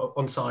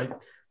on site,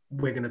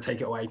 we're going to take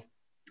it away.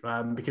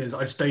 Because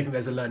I just don't think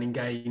there's a learning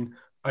gain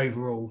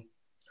overall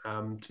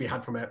to be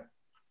had from it.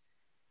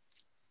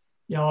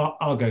 Yeah,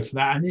 I'll go for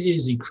that. And it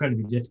is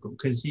incredibly difficult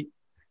because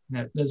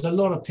there's a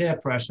lot of peer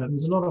pressure and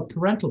there's a lot of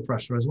parental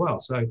pressure as well.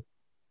 So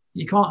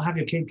you can't have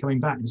your kid coming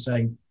back and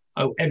saying,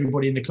 oh,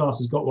 everybody in the class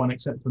has got one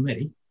except for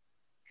me,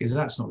 because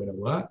that's not going to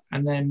work.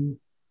 And then,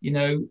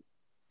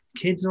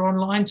 kids are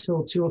online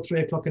till 2 or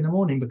 3 o'clock in the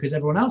morning because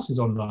everyone else is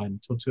online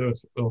till 2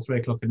 or 3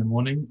 o'clock in the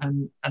morning.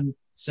 And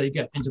so you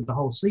get into the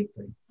whole sleep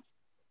thing.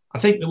 I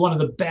think that one of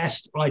the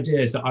best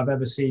ideas that I've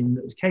ever seen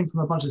that came from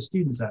a bunch of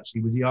students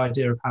actually was the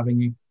idea of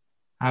having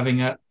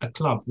a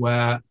club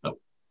where,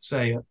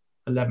 say, at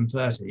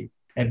 11:30,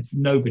 and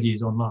nobody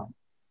is online.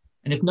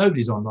 And if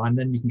nobody's online,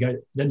 then you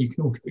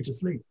can all go to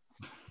sleep.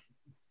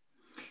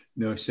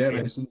 No,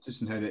 certainly. It's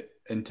interesting how that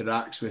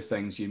interacts with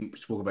things. You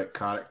spoke about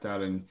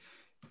character and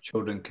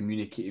children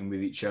communicating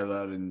with each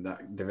other and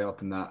that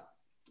developing that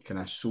kind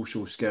of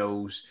social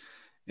skills.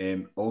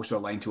 Also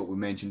aligned to what we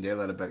mentioned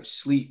earlier about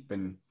sleep.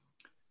 And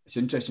it's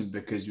interesting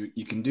because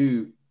you can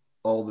do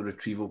all the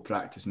retrieval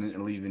practice and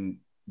interleaving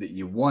that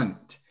you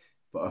want,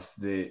 but if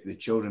the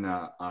children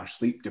are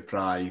sleep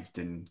deprived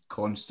and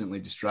constantly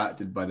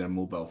distracted by their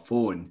mobile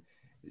phone,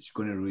 it's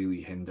going to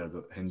really hinder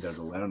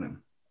the learning.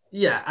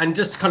 Yeah, and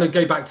just to kind of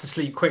go back to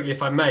sleep quickly,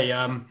 if I may,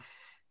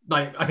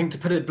 I think to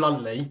put it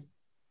bluntly,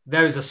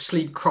 there is a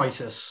sleep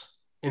crisis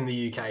in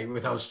the UK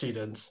with our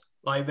students.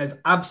 Like, there's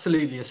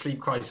absolutely a sleep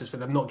crisis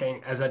with them not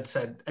getting, as Ed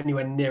said,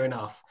 anywhere near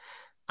enough.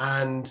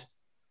 And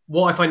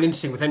what I find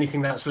interesting with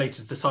anything that's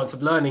related to the science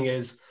of learning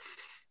is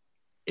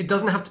it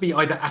doesn't have to be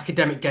either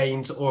academic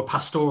gains or a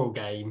pastoral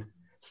gain.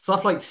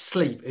 Stuff like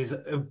sleep is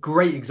a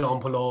great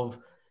example of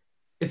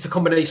it's a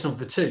combination of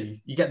the two.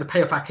 You get the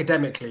payoff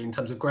academically in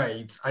terms of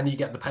grades, and you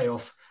get the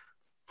payoff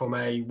from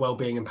a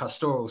well-being and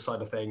pastoral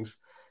side of things.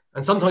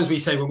 And sometimes we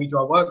say when we do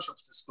our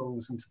workshops to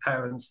schools and to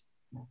parents,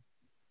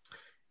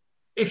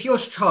 if your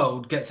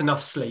child gets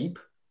enough sleep,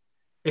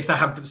 if they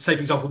have, say,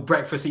 for example,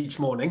 breakfast each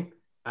morning,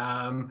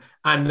 and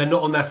they're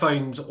not on their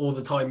phones all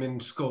the time in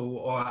school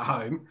or at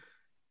home,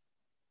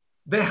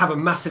 they have a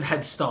massive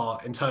head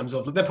start in terms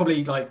of, they're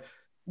probably like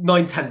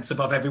 9/10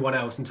 above everyone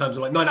else in terms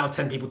of like 9 out of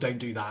 10 people don't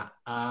do that.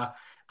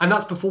 And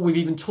that's before we've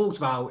even talked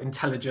about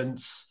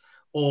intelligence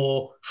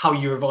or how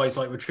you revise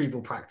like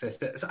retrieval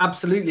practice. It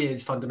absolutely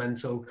is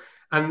fundamental.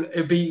 And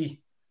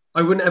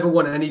I wouldn't ever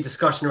want any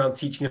discussion around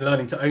teaching and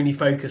learning to only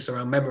focus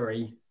around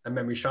memory and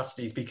memory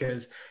strategies,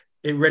 because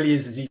it really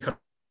is, as you kind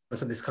of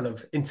said, this kind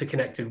of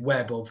interconnected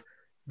web of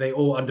they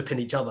all underpin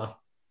each other.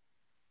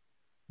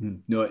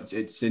 No,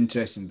 it's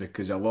interesting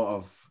because a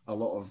lot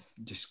of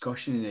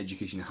discussion in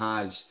education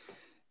has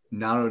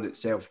narrowed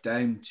itself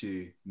down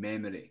to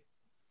memory,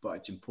 but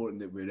it's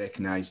important that we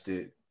recognise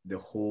the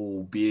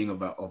whole being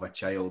of a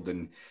child,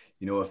 and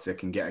if they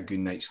can get a good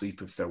night's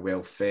sleep, if they're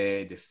well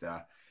fed, if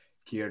they're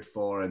cared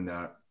for, and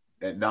they're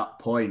at that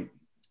point.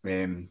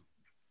 I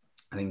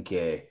think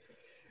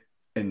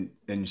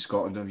in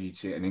Scotland, or you'd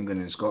say in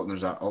England and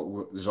Scotland,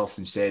 there's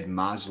often said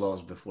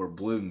Maslow's before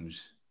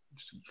Bloom's.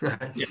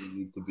 Right. They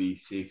need to be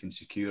safe and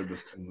secure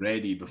and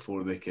ready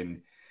before we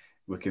can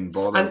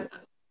bother.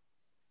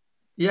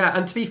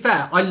 And to be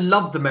fair, I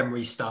love the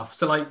memory stuff.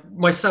 So like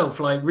myself,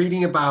 like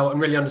reading about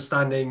and really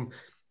understanding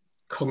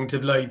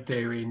cognitive load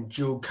theory and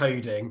dual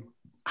coding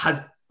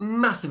has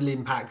massively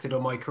impacted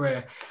on my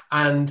career.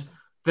 And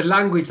the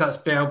language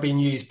that's now being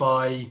used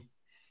by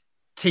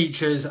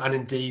teachers and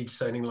indeed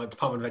certainly like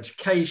Department of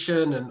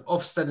Education and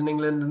Ofsted in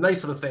England and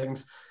those sort of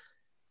things,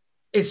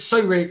 it's so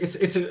really,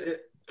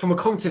 from a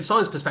cognitive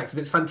science perspective,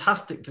 it's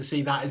fantastic to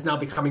see that is now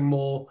becoming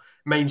more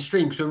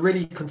mainstream, because we're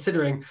really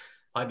considering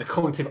like the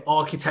cognitive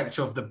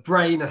architecture of the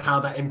brain and how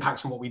that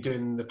impacts on what we do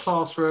in the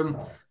classroom.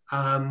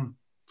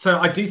 So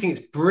I do think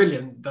it's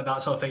brilliant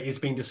that sort of thing is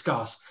being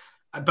discussed.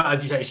 But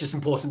as you say, it's just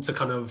important to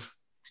kind of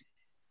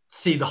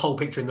see the whole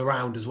picture in the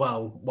round as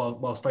well,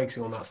 whilst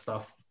focusing on that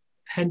stuff.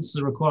 Hence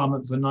the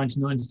requirement for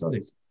 99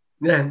 studies.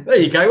 Yeah, there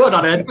you go. Well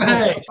done, Ed.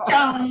 Hey.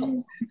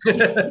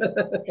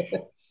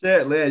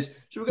 Certainly is.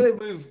 So we're going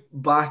to move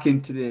back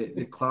into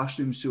the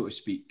classroom, so to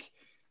speak.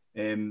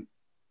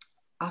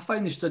 I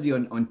find the study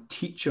on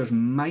teachers'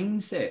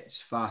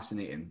 mindsets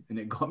fascinating, and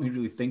it got me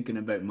really thinking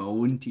about my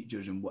own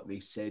teachers and what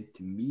they said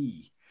to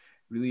me.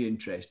 Really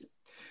interesting.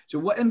 So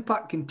what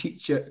impact can a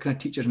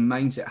teacher's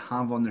mindset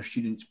have on their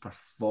students'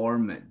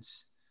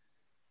 performance?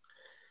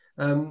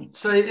 So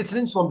it's an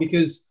interesting one,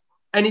 because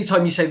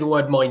anytime you say the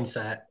word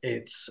mindset,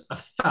 it's a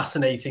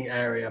fascinating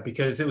area,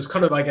 because it was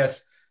kind of, I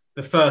guess,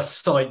 the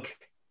first psych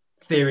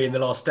theory in the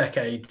last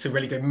decade to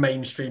really go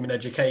mainstream in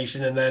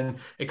education, and then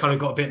it kind of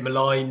got a bit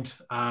maligned.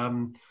 I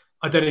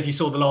don't know if you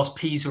saw the last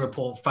PISA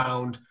report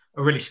found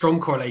a really strong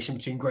correlation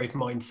between growth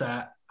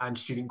mindset and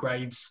student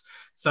grades.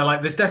 So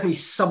like there's definitely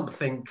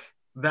something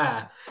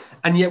there.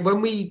 And yet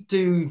when we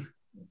do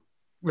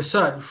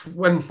research,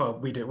 when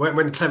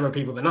cleverer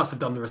people than us have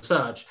done the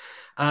research,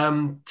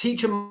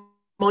 teacher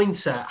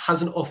mindset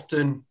hasn't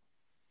often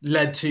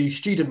led to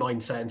student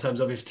mindset, in terms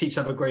of if teachers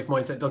have a growth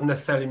mindset, it doesn't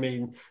necessarily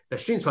mean their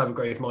students will have a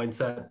growth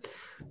mindset.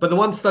 But the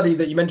one study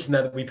that you mentioned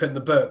there that we put in the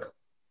book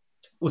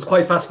was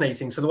quite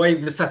fascinating. So the way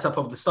the setup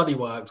of the study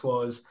worked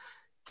was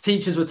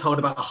teachers were told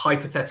about a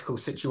hypothetical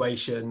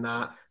situation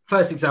that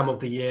first exam of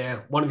the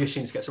year, one of your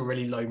students gets a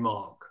really low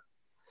mark.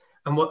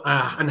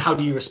 And how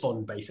do you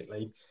respond,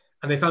 basically?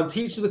 And they found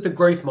teachers with the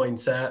growth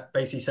mindset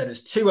basically said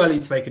it's too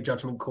early to make a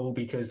judgment call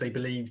because they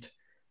believed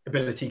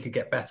ability could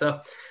get better.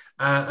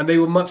 And they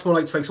were much more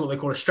like to focus on what they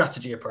call a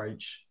strategy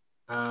approach,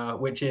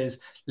 which is,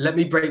 let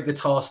me break the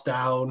task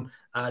down.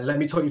 Let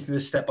me talk you through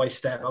this step by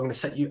step. I'm going to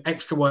set you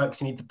extra work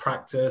because you need to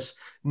practice.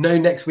 No,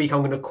 next week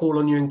I'm going to call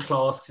on you in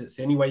class because it's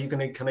the only way you're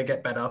going to kind of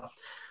get better.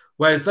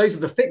 Whereas those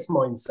with the fixed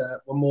mindset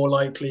were more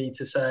likely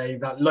to say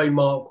that low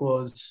mark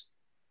was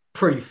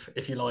proof,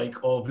 if you like,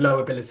 of low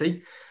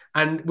ability.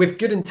 And with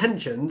good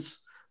intentions,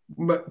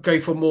 go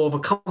for more of a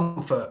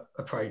comfort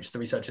approach, the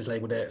researchers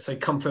labeled it. So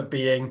comfort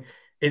being,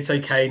 it's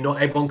okay,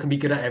 not everyone can be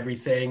good at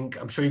everything.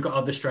 I'm sure you've got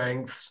other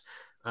strengths.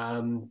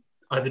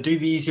 Either do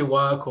the easier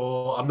work,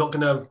 or I'm not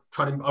going to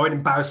I won't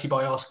embarrass you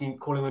by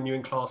calling on you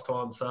in class to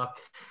answer.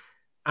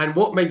 And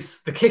what makes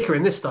the kicker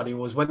in this study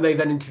was when they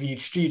then interviewed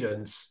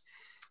students,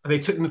 and they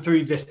took them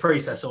through this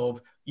process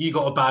of, you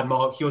got a bad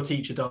mark, your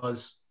teacher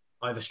does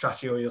either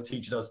strategy or your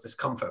teacher does this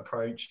comfort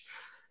approach.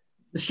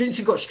 The students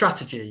who got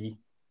strategy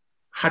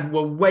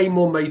were way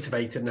more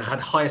motivated and had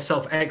higher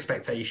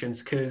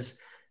self-expectations because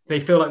they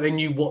feel like they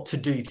knew what to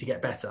do to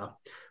get better.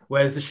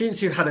 Whereas the students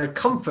who had a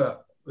comfort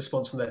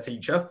response from their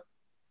teacher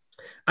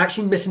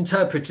actually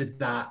misinterpreted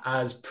that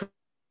as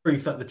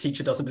proof that the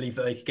teacher doesn't believe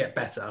that they could get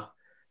better.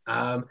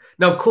 Now,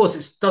 of course,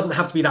 it doesn't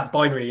have to be that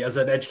binary. As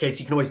an educator,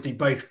 you can always do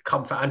both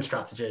comfort and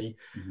strategy.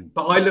 Mm-hmm.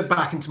 But I look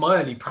back into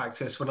my early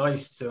practice when I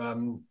used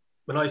to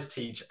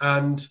teach,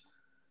 and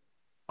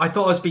I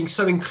thought I was being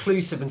so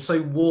inclusive and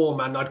so warm,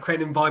 and I'd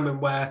create an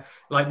environment where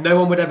like no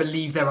one would ever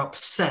leave there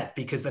upset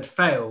because they'd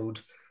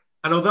failed.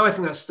 And although I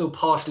think that's still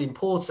partially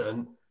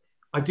important,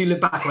 I do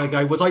look back and I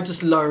go, was I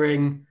just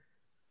lowering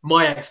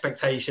my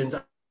expectations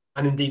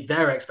and indeed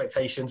their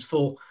expectations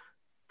because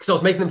I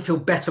was making them feel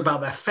better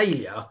about their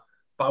failure,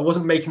 but I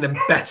wasn't making them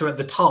better at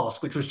the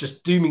task, which was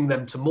just dooming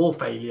them to more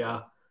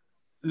failure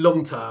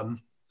long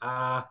term.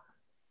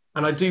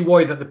 And I do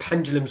worry that the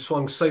pendulum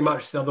swung so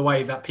much the other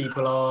way that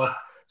people are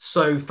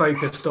so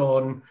focused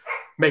on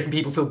making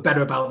people feel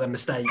better about their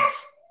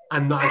mistakes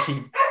and not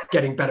actually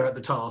getting better at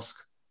the task.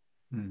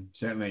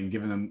 Certainly, and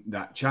giving them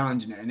that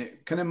challenge. And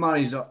it kind of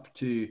marries up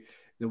to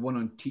the one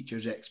on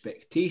teachers'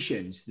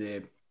 expectations,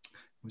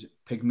 was it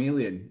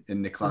Pygmalion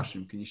in the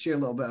classroom? Can you share a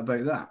little bit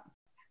about that?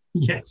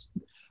 Yes.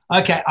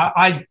 Okay.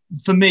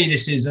 For me,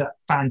 this is a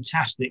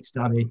fantastic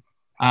study.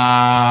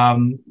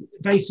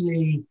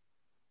 Basically,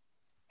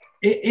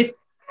 if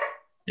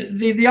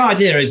the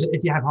idea is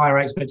if you have higher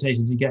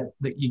expectations, you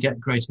get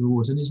greater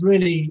rewards, and it's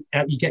really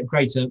you get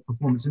greater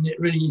performance, and it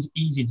really is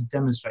easy to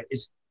demonstrate.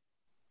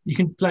 You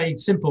can play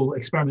simple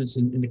experiments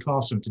in the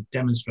classroom to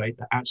demonstrate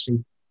that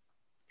actually,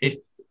 if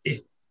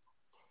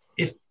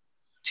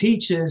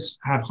teachers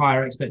have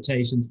higher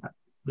expectations,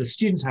 the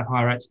students have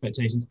higher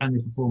expectations, and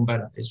they perform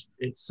better.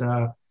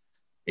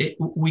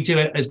 We do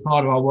it as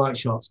part of our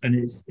workshops, and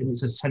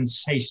it's a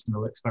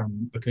sensational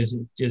experiment because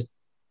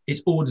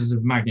it's orders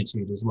of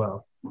magnitude as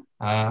well,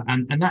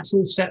 and that's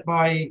all set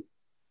by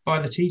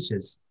the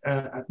teachers,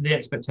 the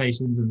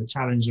expectations and the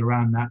challenge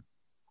around that.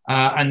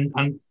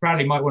 And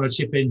Bradley might want to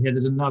chip in here.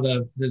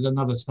 There's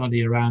another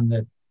study around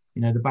the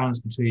balance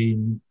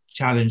between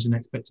challenge and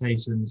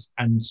expectations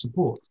and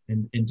support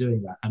in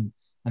doing that,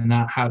 and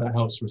how that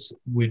helps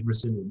with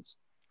resilience.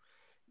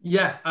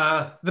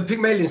 Yeah, the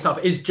Pygmalion stuff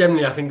is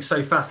generally, I think,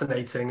 so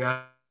fascinating.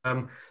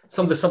 Some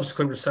of the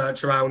subsequent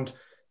research around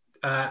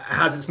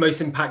has its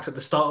most impact at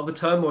the start of a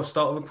term or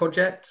start of a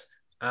project,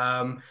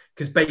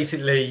 because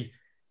basically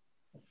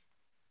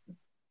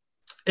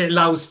it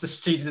allows the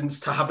students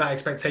to have that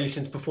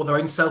expectations before their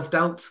own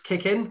self-doubts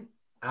kick in.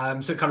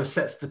 So it kind of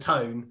sets the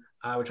tone,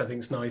 which I think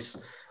is nice.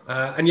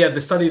 And yeah,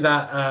 the study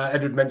that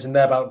Edward mentioned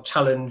there about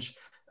challenge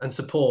and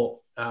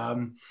support,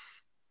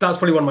 that's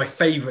probably one of my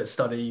favorite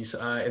studies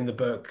in the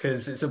book,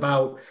 because it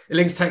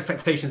links to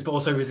expectations, but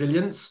also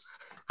resilience.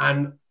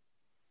 And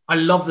I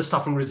love the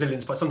stuff on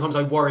resilience, but sometimes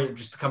I worry it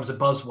just becomes a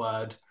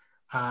buzzword.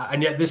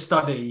 And yet this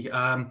study,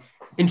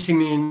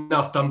 interestingly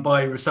enough, done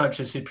by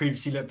researchers who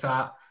previously looked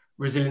at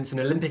resilience in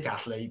Olympic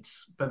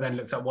athletes, but then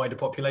looked at wider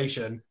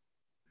population,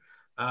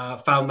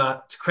 found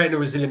that to create a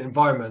resilient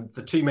environment,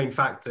 the two main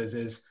factors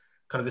is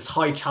kind of this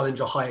high challenge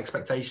or high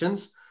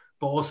expectations,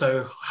 but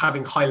also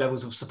having high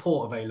levels of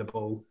support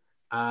available.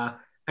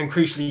 And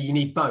crucially, you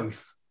need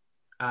both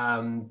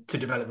to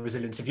develop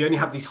resilience. If you only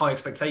have these high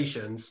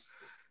expectations,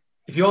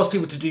 if you ask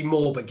people to do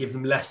more but give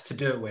them less to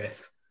do it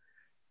with,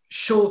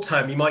 short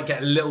term, you might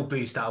get a little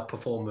boost out of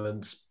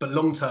performance, but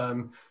long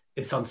term,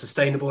 it's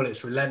unsustainable,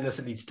 it's relentless,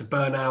 it leads to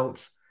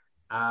burnout.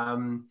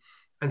 And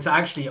so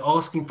actually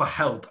asking for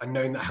help and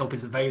knowing that help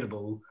is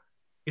available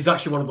is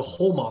actually one of the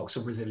hallmarks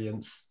of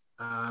resilience,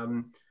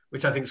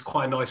 which I think is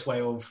quite a nice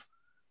way of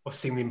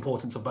seeing the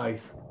importance of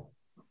both.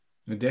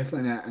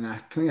 Definitely, and I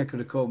think I could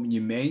recall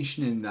you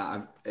mentioning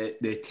that at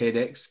the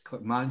TEDx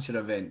Manchester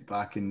event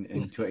back in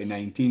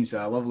 2019, so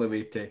a lovely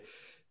way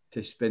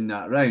to spin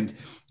that around.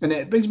 And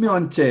it brings me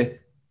on to,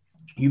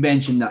 you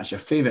mentioned that's your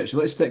favourite, so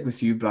let's stick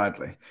with you,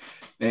 Bradley.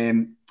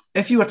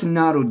 If you were to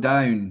narrow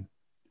down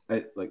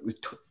like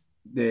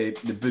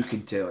the book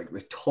into like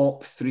the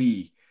top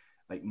 3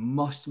 like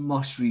must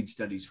read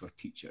studies for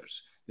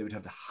teachers that would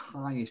have the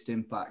highest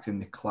impact in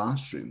the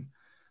classroom,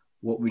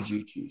 what would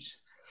you choose?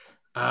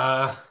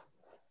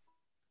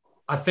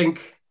 I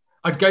think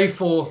I would go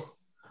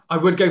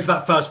for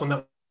that first one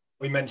that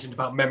we mentioned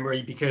about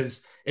memory,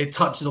 because it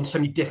touches on so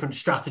many different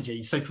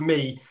strategies. So for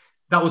me,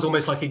 that was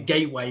almost like a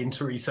gateway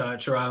into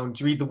research around,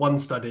 you read the one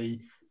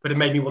study, but it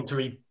made me want to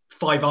read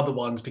 5 other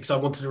ones because I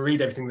wanted to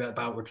read everything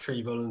about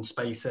retrieval and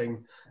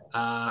spacing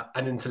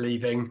and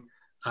interleaving.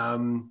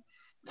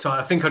 So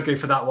I think I'd go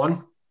for that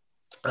one.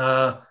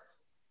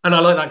 And I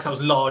like that because I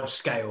was large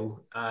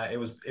scale. It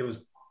was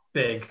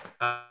big.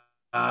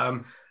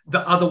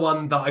 The other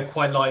one that I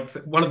quite like,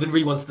 one of the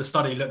re-ones the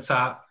study looked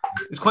at,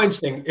 it's quite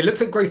interesting. It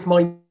looked at growth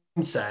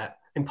mindset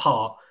in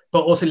part, but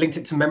also linked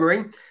it to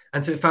memory.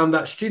 And so it found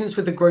that students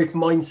with a growth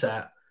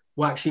mindset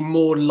were actually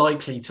more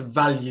likely to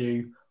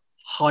value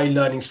high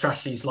learning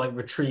strategies like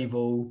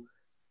retrieval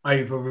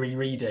over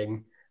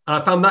rereading.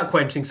 And I found that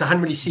quite interesting because I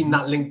hadn't really seen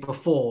that link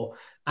before.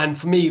 And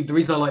for me, the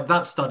reason I like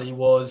that study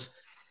was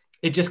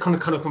it just kind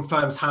of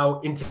confirms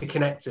how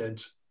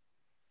interconnected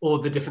all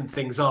the different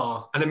things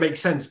are. And it makes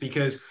sense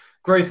because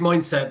growth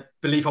mindset,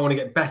 belief I want to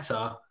get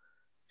better,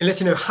 unless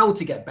you know how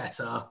to get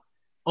better,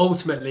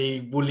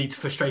 ultimately will lead to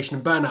frustration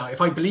and burnout.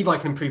 If I believe I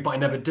can improve, but I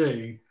never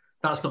do,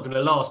 that's not going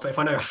to last. But if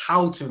I know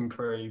how to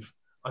improve,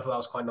 I thought that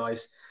was quite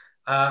nice.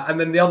 And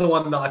then the other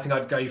one that I think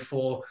I'd go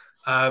for,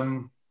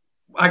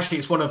 actually,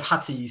 it's one of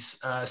Hattie's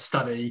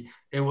study.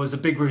 It was a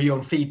big review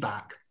on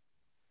feedback.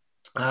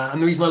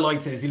 And the reason I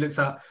liked it is he looked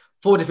at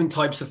 4 different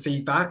types of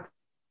feedback.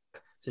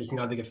 So you can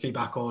either give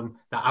feedback on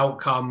the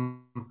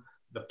outcome,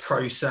 the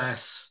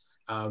process,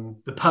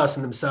 the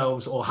person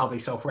themselves, or how they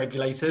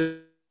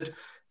self-regulated.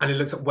 And it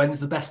looked at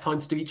when's the best time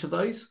to do each of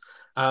those.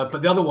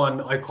 But the other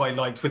one I quite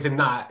liked within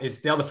that is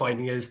the other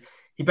finding is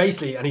he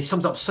basically, and he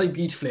sums up so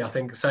beautifully, I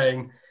think,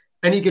 saying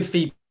any good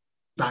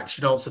feedback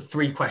should answer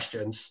 3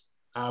 questions,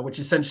 which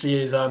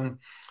essentially is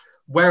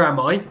where am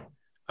I?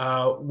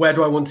 Where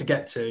do I want to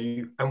get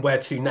to? And where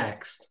to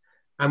next?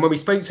 And when we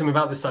spoke to him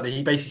about the study,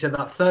 he basically said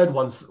that third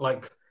one's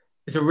like,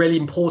 it's a really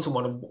important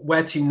one of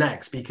where to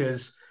next,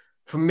 because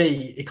for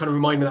me, it kind of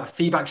reminded me that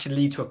feedback should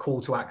lead to a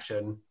call to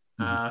action.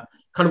 Kind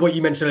of what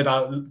you mentioned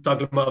about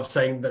Doug Lamov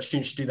saying that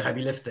students should do the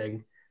heavy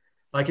lifting.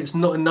 Like, it's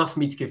not enough for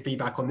me to give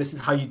feedback on this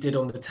is how you did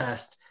on the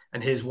test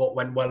and here's what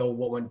went well or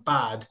what went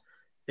bad.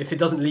 If it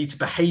doesn't lead to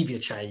behavior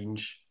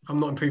change, if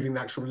I'm not improving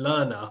the actual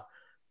learner,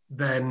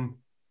 then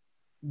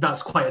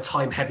that's quite a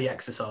time heavy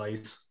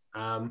exercise.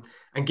 And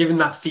given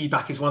that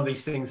feedback is one of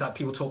these things that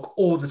people talk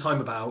all the time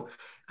about,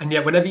 and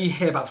yet whenever you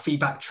hear about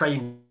feedback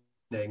training,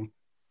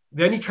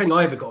 the only training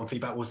I ever got on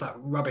feedback was that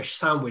rubbish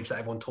sandwich that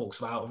everyone talks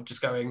about of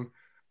just going,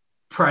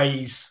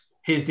 praise,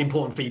 here's the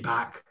important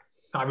feedback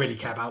that I really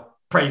care about,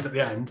 praise at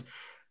the end.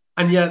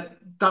 And yet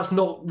that's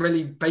not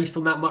really based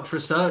on that much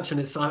research. And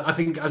it's, I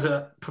think as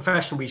a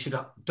profession, we should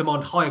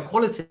demand higher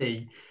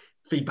quality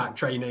feedback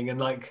training. And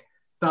like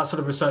that sort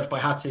of research by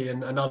Hattie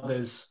and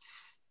others,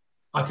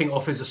 I think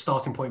offers a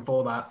starting point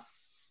for that.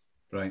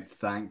 Right,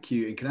 thank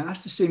you. And can I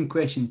ask the same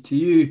question to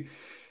you,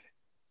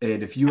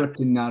 Ed? If you were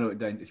to narrow it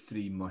down to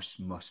 3 must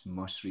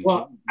read.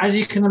 Well, as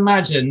you can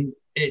imagine,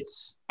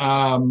 it's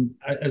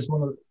as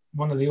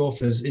one of the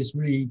authors, it's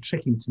really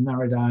tricky to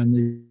narrow down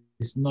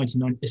these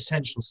 99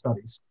 essential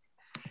studies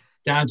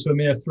down to a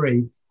mere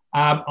 3.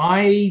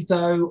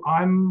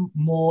 I'm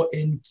more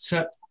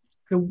into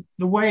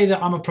the way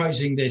that I'm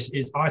approaching this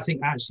is I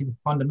think actually the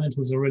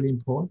fundamentals are really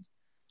important.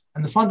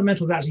 And the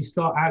fundamentals actually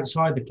start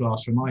outside the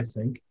classroom, I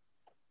think.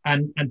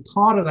 And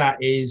part of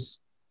that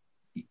is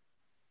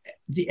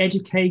the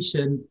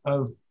education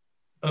of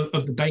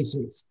the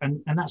basics.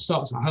 And that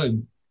starts at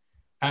home.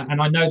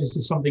 And I know this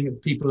is something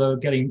that people are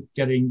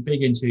getting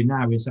big into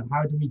now, is that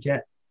how do we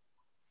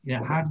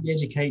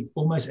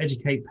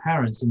educate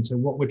parents into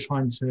what we're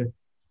trying to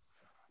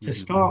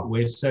start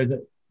with, so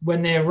that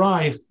when they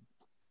arrive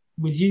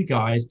with you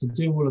guys to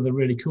do all of the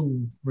really cool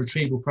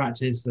retrieval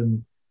practice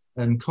and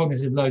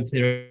cognitive load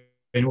theory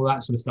and all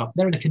that sort of stuff,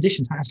 they're in a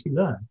condition to actually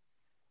learn.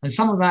 And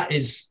some of that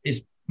is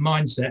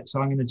mindset.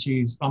 So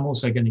I'm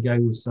also going to go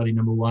with study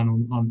number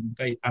 1 I'm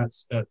going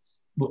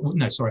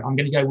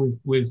to go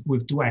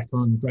with Dweck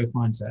on growth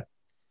mindset,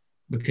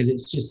 because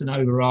it's just an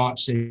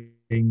overarching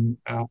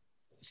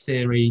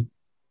theory,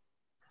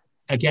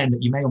 again,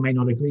 that you may or may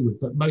not agree with,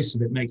 but most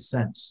of it makes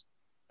sense.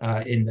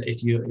 In that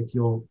if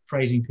you're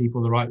praising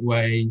people the right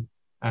way,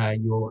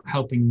 you're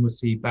helping them with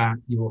feedback,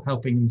 you're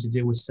helping them to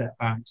deal with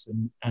setbacks,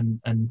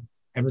 and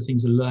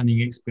everything's a learning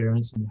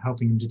experience, and you're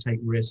helping them to take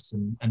risks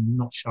and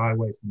not shy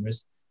away from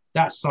risks.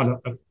 That's sort of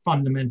a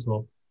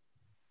fundamental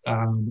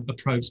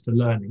approach to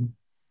learning.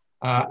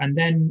 And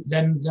then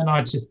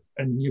I just,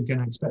 and you're going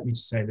to expect me to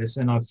say this,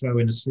 and I throw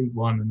in a sleep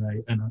one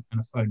and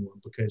a phone one,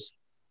 because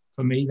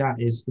for me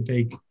that is the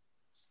big.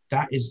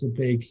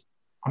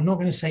 I'm not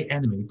going to say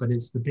enemy, but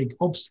it's the big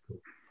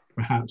obstacle,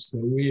 perhaps, that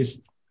we as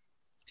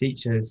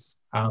teachers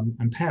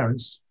and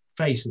parents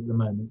face at the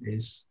moment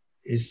is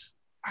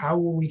how are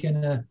we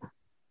going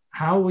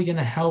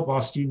to help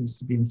our students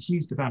to be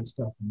enthused about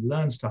stuff and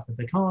learn stuff if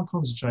they can't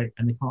concentrate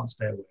and they can't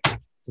stay awake?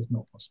 It's just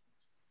not possible.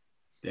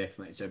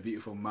 Definitely, it's a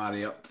beautiful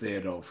marry up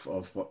there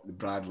of what the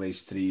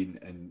Bradley's 3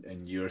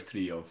 and your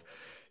 3 of,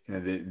 you know,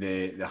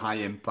 the high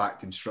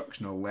impact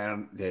instructional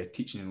the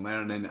teaching and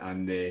learning,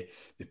 and the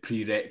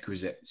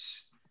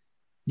prerequisites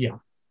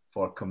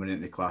for coming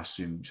into the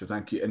classroom. So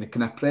thank you. And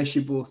can I press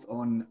you both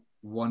on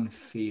one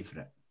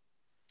favourite?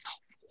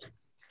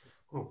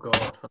 Oh God,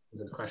 that's a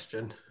good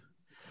question.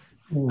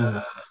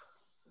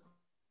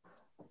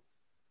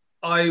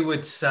 I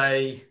would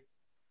say,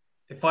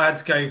 if I had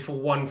to go for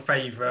one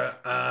favourite,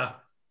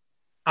 out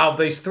of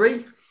those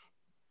three,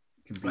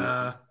 Could be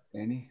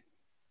any.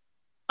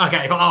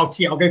 Okay, I'll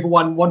go for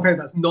one favourite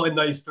that's not in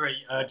those three,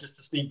 just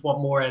to sneak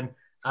one more in.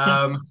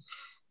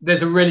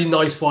 There's a really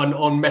nice one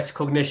on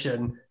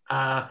metacognition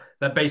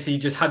that basically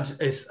just had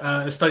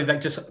a study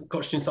that just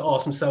got students to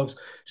ask themselves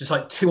just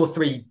like 2 or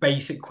 3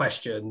 basic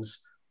questions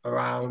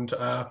around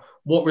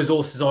what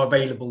resources are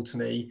available to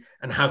me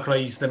and how can I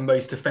use them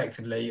most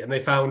effectively. And they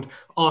found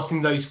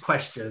asking those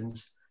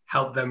questions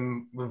helped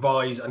them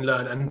revise and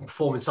learn and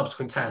perform in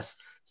subsequent tests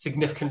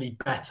significantly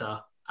better,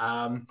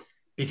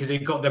 because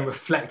it got them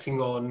reflecting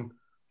on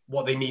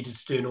what they needed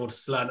to do in order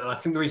to learn. And I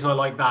think the reason I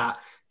like that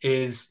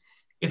is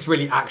it's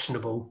really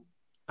actionable.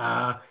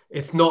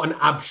 It's not an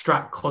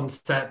abstract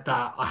concept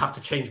that I have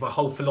to change my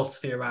whole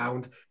philosophy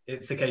around.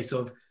 It's a case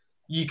of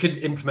you could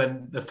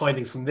implement the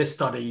findings from this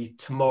study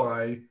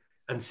tomorrow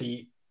and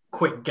see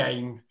quick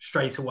gain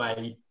straight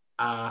away.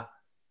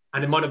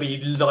 And it might not be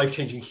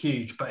life-changing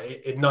huge, but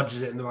it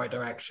nudges it in the right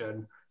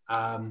direction.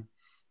 And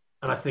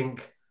I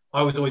think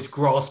I was always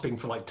grasping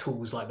for like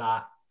tools like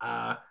that.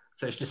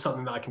 So it's just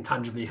something that I can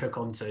tangibly hook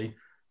onto.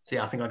 So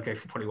yeah, I think I'd go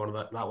for probably one of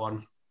that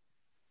one.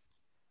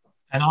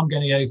 And I'm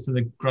going to go for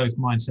the growth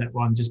mindset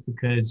one, just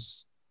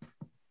because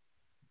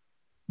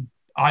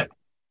I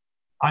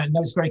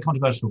know it's very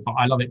controversial, but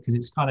I love it because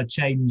it's kind of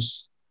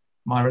changed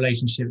my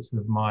relationships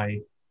with my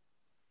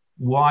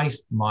wife,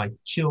 my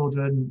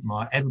children,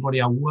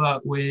 everybody I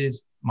work with,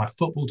 my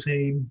football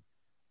team,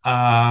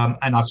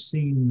 and I've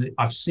seen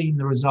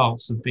the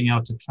results of being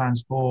able to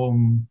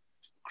transform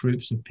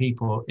groups of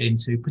people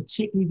into,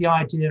 particularly the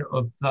idea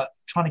of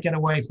trying to get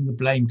away from the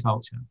blame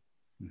culture.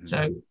 Mm-hmm.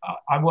 So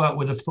I worked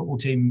with a football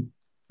team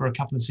for a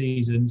couple of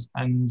seasons,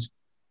 and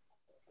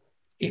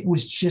it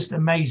was just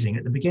amazing.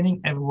 At the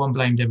beginning, everyone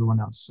blamed everyone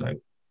else. So,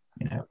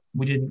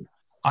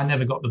 I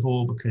never got the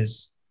ball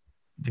because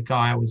the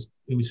guy who was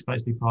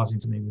supposed to be passing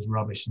to me was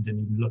rubbish and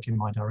didn't even look in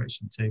my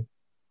direction too.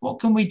 What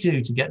can we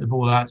do to get the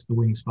ball out to the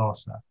wings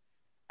faster?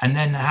 And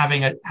then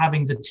having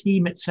the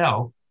team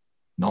itself,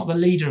 not the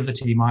leader of the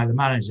team, the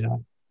manager,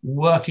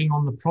 working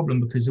on the problem,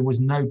 because there was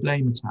no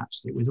blame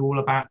attached. It was all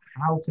about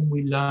how can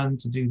we learn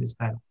to do this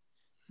better?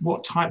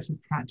 What types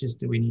of practice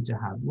do we need to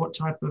have? What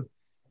type of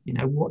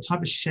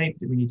shape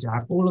do we need to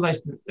have? All of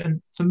those.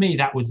 And for me,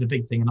 that was the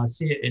big thing. And I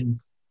see it in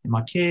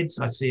my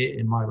kids. I see it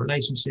in my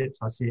relationships.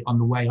 I see it on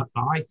the way that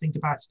I think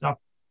about stuff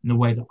and the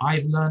way that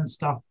I've learned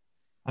stuff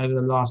over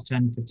the last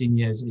 10, 15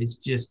 years. It's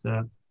just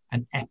an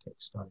epic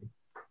study.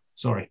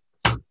 Sorry.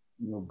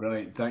 No,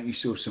 brilliant. Thank you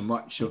so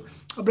much. So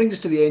that brings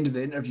us to the end of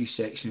the interview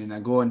section, and I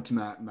go on to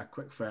my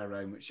quick fire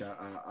round, which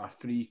are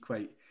 3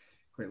 quite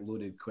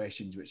loaded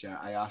questions, which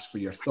I ask for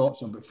your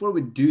thoughts on. Before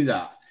we do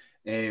that,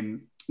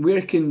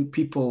 where can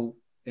people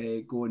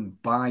go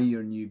and buy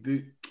your new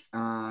book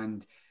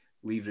and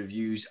leave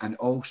reviews? And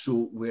also,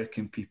 where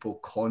can people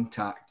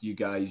contact you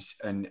guys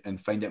and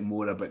find out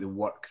more about the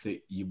work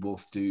that you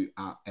both do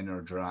at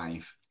Inner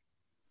Drive?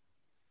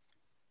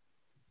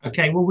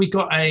 Okay, well, we've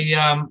got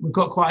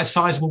quite a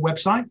sizable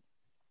website.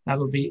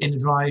 That'll be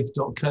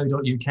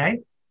innerdrive.co.uk,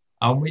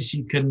 on which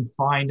you can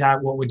find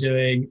out what we're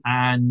doing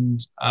and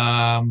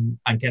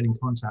get in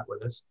contact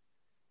with us.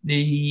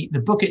 The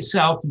book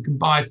itself you can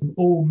buy from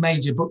all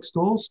major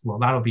bookstores. Well,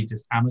 that'll be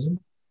just Amazon,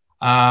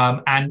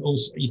 and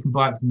also you can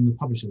buy it from the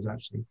publishers,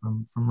 actually,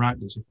 from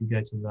Routledge, if you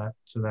go to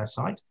their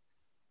site.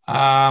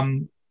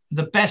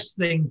 The best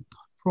thing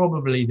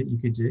probably that you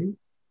could do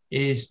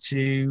is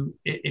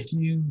if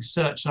you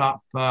search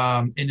up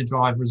Inner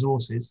Drive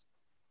resources,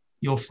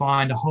 you'll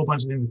find a whole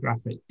bunch of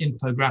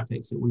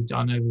infographics that we've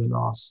done over the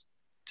last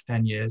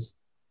 10 years.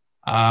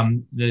 I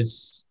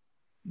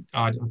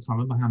can't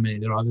remember how many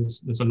there are.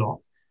 There's a lot.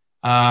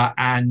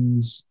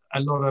 And a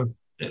lot of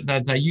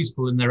they're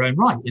useful in their own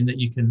right, in that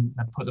you can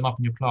put them up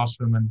in your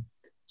classroom, and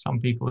some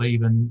people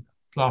even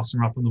plaster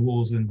them up on the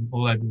walls and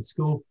all over the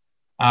school.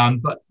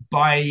 But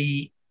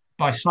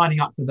by signing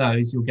up for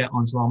those, you'll get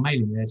onto our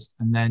mailing list,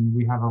 and then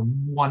we have a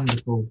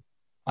wonderful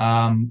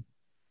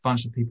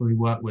bunch of people who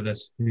work with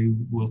us who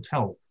will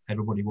tell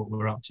everybody what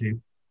we're up to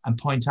and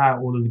point out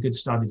all of the good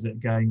studies that are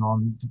going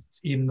on,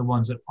 even the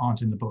ones that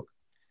aren't in the book,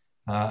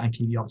 and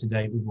keep you up to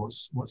date with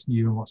what's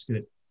new and what's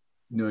good.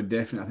 No,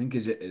 definitely. I think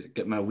is it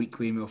get my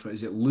weekly email for it.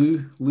 Is it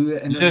Lou?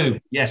 Lou,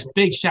 yes,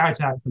 big shout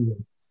out for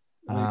Lou.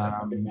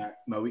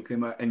 My weekly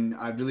email, and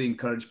I really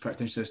encourage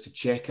practitioners to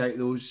check out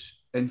those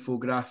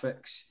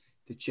infographics,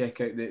 to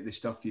check out the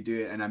stuff you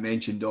do. And I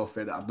mentioned off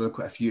there that I've done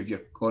quite a few of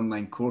your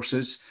online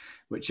courses,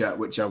 which are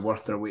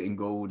worth their weight in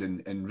gold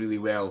and really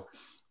well.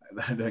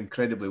 They're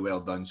incredibly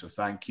well done. So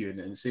thank you.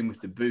 And same with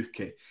the book.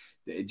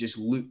 It just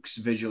looks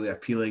visually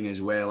appealing,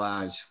 as well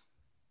as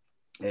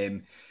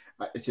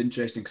it's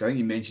interesting because I think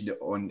you mentioned it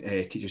on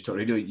Teachers Talk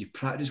Radio. You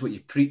practice what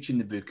you preach in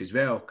the book as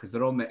well, because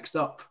they're all mixed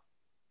up.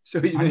 So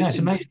it's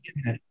amazing,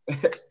 isn't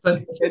it?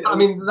 But, I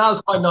mean, that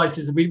was quite nice.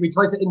 Is we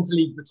tried to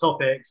interleave the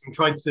topics and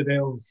tried to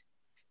build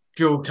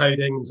dual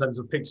coding in terms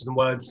of pictures and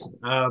words.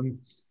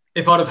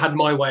 If I'd have had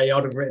my way,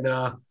 I'd have written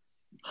a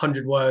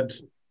 100-word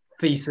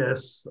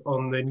thesis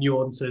on the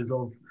nuances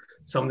of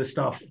some of the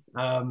stuff.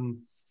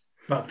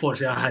 But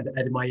fortunately, I had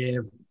Ed in my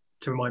ear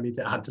to remind me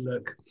that it had to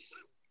look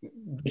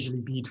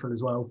visually beautiful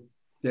as well.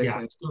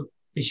 Yeah,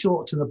 be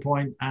short to the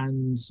point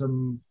and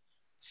some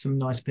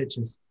nice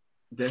pictures.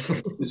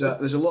 Definitely.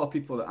 There's a lot of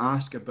people that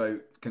ask about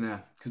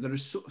because there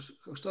is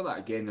I'll start that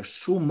again. There's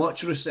so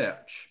much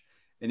research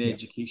in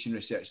education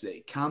research that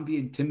it can be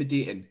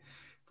intimidating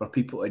for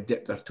people to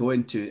dip their toe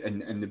into.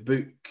 And the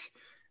book,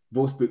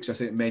 both books, I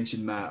think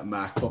mentioned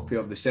my copy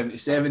of the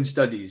 77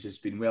 studies has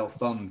been well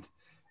thumbed.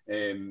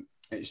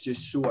 It's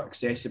just so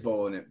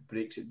accessible and it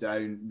breaks it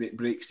down. It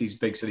breaks these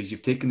big studies.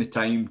 You've taken the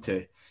time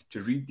to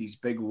read these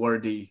big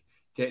wordy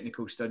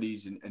technical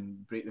studies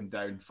and break them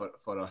down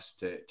for us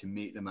to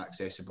make them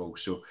accessible.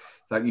 So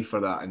thank you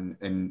for that.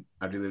 And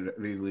I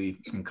really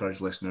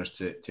encourage listeners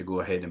to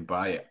go ahead and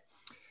buy it.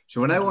 So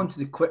we're now on to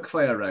the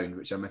quickfire round,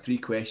 which are my 3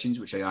 questions,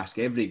 which I ask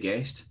every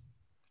guest.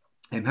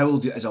 And how we'll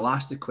do it is I'll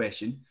ask the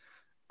question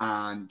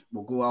and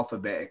we'll go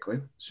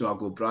alphabetically. So I'll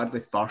go Bradley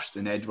first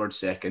and Edward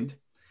second.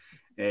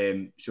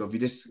 So if you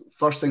just,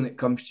 first thing that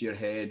comes to your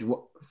head,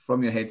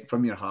 from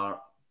your heart,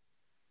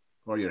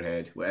 or your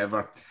head,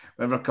 whatever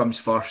comes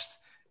first,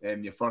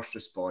 your first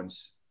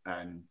response,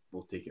 and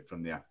we'll take it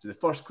from there. So the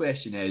first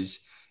question is,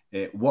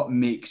 what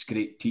makes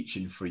great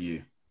teaching for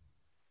you?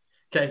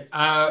 Okay,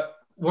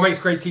 what makes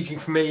great teaching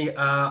for me?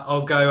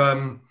 I'll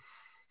go,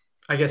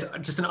 I guess,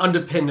 just an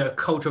underpin, a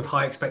culture of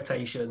high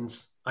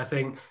expectations. I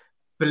think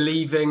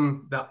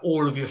believing that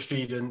all of your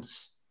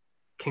students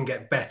can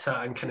get better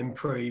and can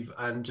improve,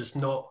 and just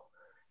not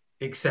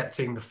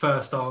accepting the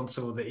first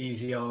answer or the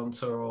easy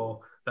answer, or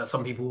that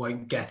some people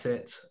won't get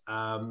it.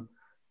 And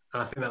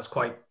I think that's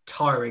quite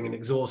tiring and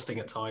exhausting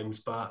at times.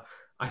 But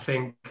I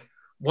think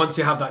once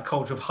you have that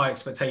culture of high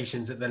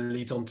expectations, it then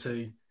leads on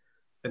to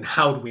then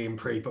how do we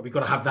improve? But we've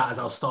got to have that as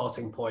our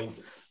starting point.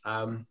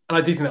 And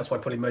I do think that's why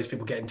probably most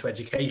people get into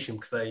education,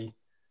 because they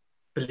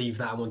believe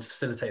that and want to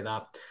facilitate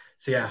that.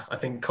 So yeah, I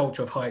think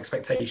culture of high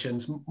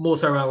expectations, more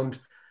so around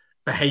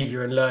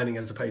behavior and learning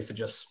as opposed to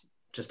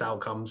just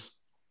outcomes.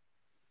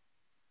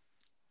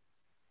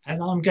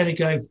 And I'm going to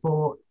go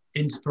for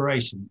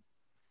inspiration.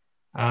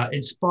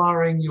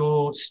 Inspiring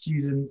your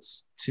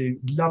students to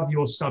love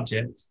your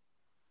subject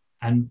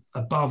and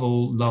above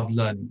all, love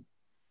learning.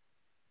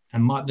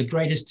 And the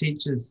greatest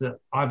teachers that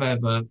I've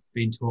ever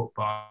been taught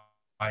by,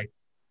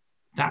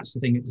 that's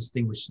the thing that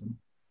distinguishes them.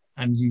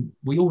 And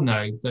we all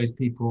know those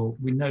people,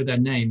 we know their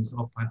names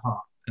off by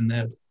heart, and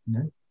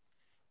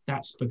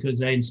that's because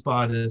they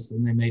inspired us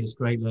and they made us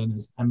great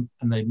learners, and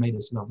they made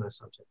us love their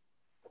subject.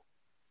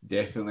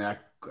 Definitely. I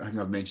think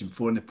I've mentioned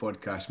before in the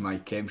podcast, my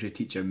chemistry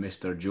teacher,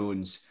 Mr.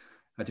 Jones,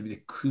 had to be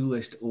the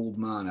coolest old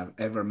man I've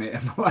ever met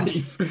in my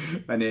life.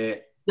 And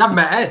you haven't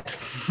met Ed.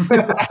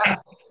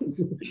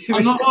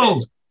 I'm not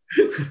old.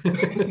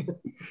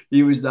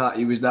 He was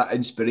that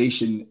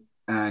inspiration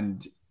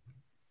and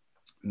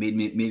made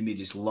me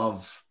just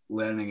love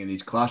learning in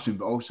his classroom.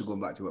 But also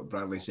going back to what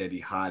Bradley said, he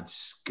had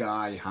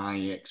sky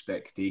high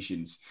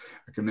expectations.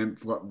 I can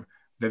remember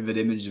vivid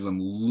images of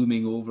him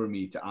looming over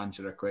me to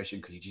answer a question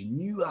because he just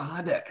knew I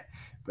had it,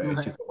 but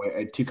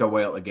it took a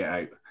while to get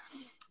out.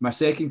 My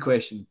second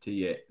question to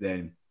you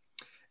then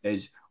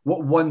is,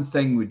 what one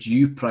thing would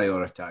you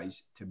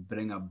prioritize to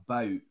bring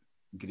about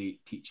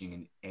great teaching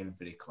in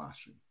every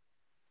classroom?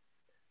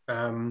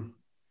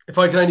 If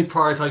I could only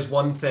prioritize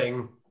one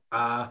thing,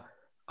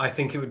 I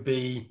think it would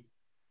be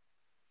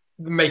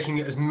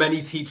making as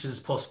many teachers as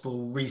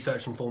possible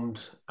research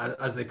informed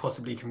as they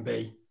possibly can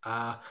be.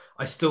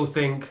 I still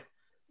think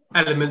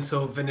elements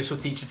of initial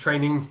teacher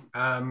training,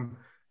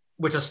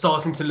 which are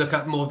starting to look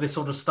at more of this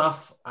sort of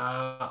stuff,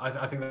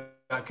 I think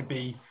that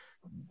could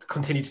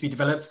continue to be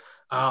developed.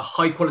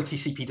 High quality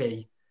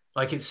CPD,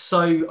 I think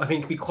it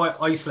can be quite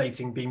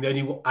isolating being the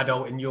only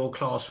adult in your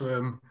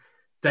classroom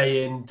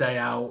day in, day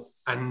out,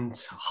 and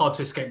hard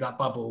to escape that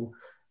bubble.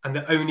 And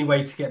the only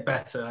way to get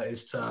better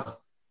is to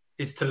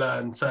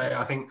learn. So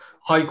I think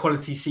high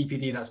quality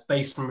CPD that's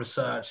based on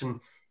research, and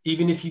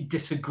even if you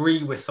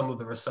disagree with some of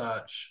the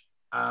research,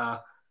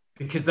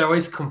 because there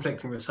is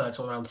conflicting research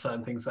around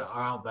certain things that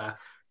are out there,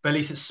 but at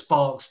least it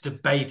sparks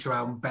debate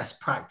around best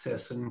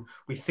practice, and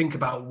we think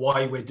about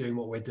why we're doing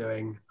what we're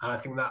doing. And I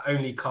think that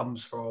only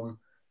comes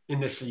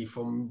initially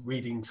from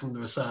reading some of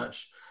the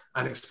research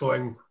and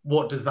exploring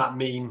what does that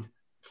mean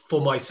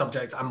for my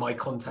subject and my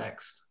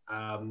context.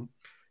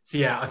 So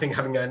yeah, I think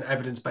having an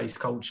evidence-based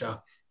culture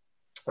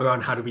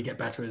around how do we get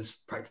better as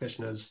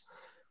practitioners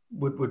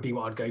would be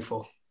what I'd go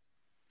for.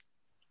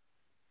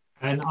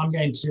 And I'm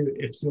going to,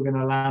 if you're going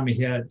to allow me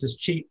here, just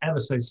cheat ever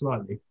so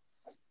slightly.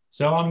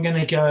 So I'm going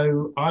to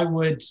go, I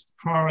would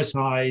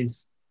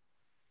prioritize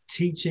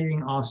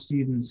teaching our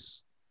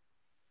students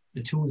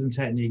the tools and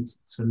techniques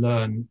to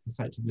learn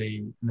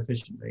effectively and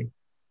efficiently,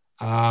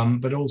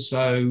 but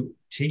also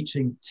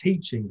teaching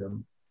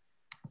them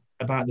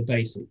about the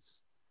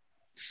basics,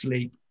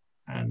 sleep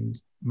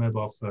and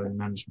mobile phone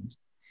management.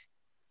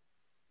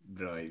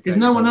 Brilliant. Because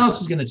no one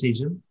else is going to teach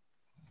them.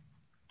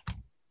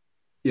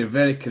 You're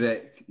very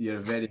correct.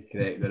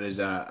 There is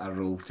a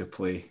role to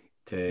play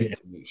to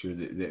make sure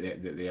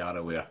that they are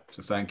aware.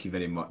 So thank you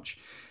very much.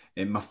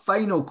 And my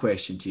final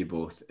question to you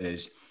both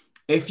is,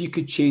 if you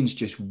could change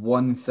just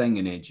one thing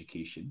in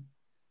education,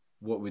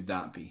 what would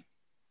that be?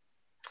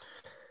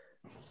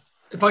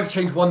 If I could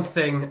change one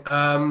thing,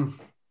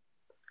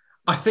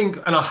 I think,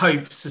 and I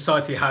hope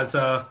society has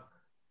a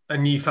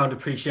newfound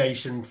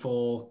appreciation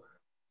for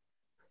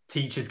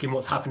teachers, given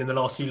what's happened in the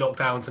last few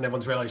lockdowns, and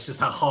everyone's realised just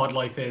how hard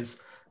life is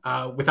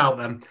without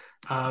them.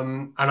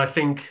 And I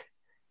think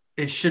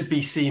it should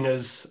be seen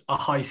as a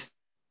high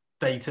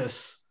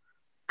status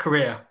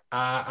career.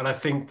 And I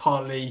think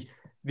partly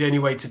the only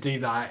way to do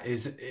that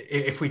is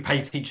if we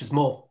pay teachers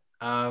more.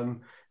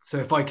 So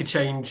if I could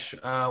change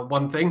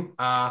one thing,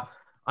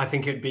 I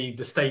think it'd be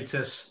the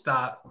status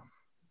that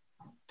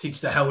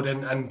teachers are held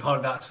in, and part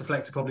of that's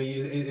reflected probably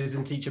is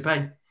in teacher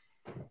pay.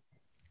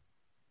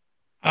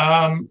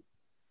 And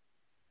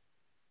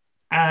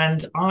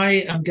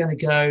I am going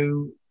to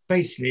go,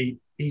 basically,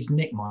 he's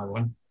nicked my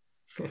one.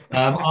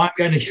 I'm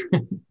going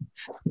to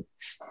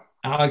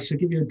I shall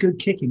give you a good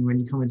kicking when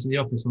you come into the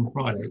office on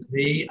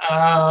Friday.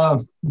 I'm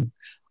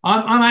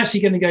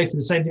actually going to go for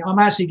the same thing. I'm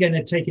actually going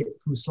to take it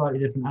from a slightly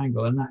different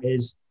angle, and that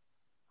is,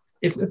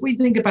 if we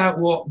think about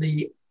what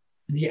the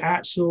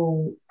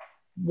actual,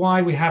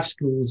 why we have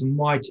schools and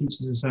why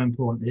teachers are so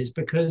important, is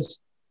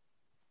because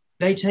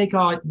they take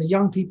the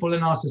young people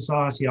in our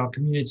society, our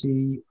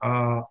community,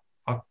 our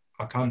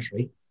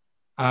country,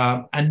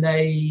 and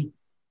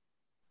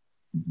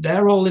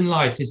their role in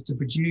life is to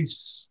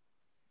produce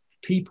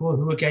people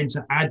who are going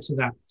to add to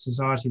that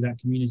society, that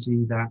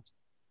community,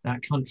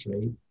 that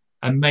country,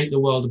 and make the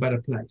world a better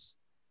place.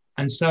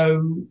 And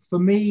so for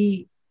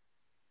me,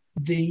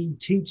 the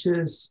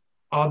teachers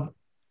are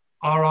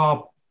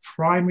our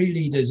primary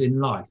leaders in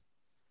life.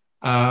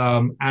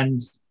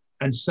 And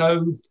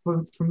so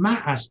from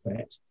that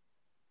aspect,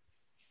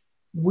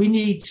 we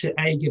need to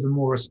A, give them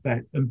more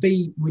respect, and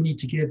B, we need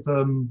to give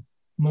them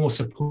more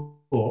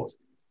support,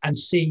 and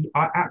C,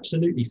 I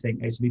absolutely think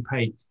they should be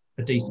paid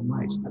a decent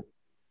wage.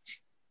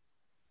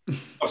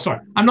 Oh,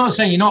 sorry, I'm not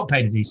saying you're not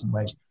paid a decent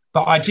wage,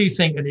 but I do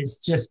think that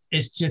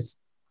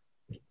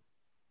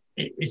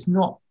it's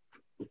not,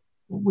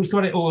 we've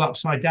got it all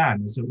upside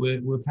down, is that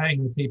we're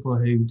paying the people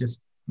who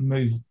just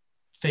move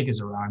figures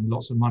around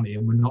lots of money,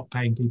 and we're not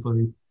paying people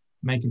who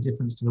make a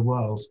difference to the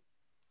world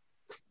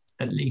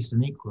at least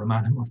an equal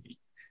amount of money.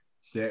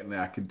 Certainly,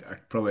 I could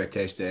probably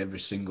attest to every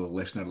single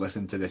listener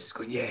listening to this is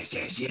going, yes.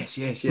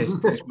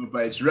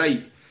 But it's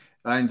right.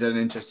 I had an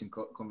interesting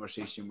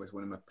conversation with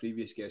one of my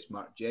previous guests,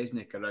 Mark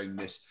Jesnick, around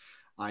this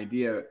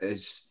idea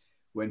is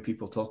when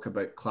people talk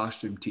about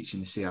classroom teaching,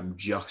 they say, I'm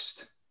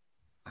just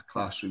a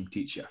classroom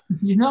teacher.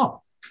 You're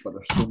not. But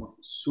there's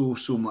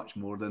so much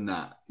more than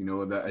that. You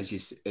know, that as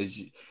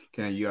you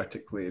kind of you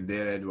articulated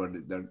there,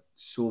 Edward, they're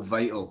so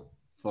vital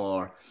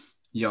for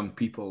young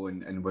people,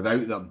 and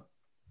without them,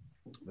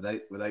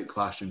 without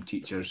classroom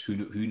teachers,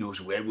 who knows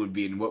where we'd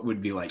be and what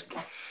would be like.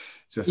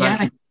 So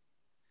thank you.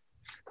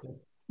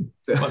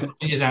 Well,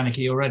 it is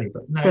anarchy already,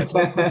 but no, it's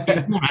not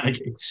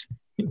anarchy.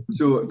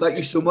 So thank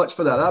you so much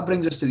for that. That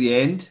brings us to the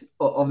end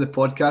of the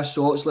podcast.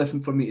 So all that's left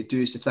for me to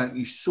do is to thank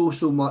you so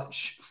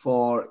much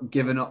for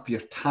giving up your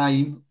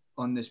time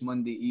on this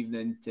Monday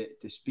evening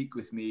to speak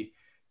with me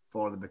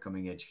for the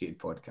Becoming Educated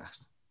podcast.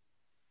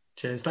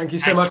 Cheers. Thank you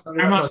so much. I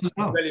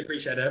really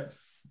appreciate it.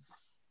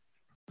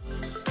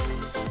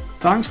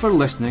 Thanks for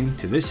listening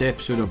to this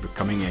episode of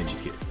Becoming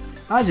Educated.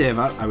 As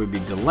ever, I would be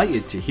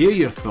delighted to hear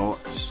your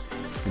thoughts,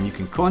 and you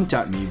can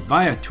contact me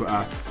via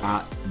Twitter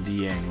at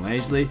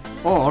DNLeslie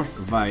or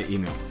via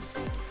email.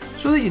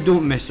 So that you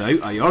don't miss out,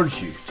 I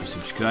urge you to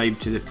subscribe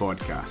to the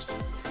podcast.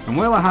 And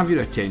while I have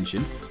your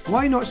attention,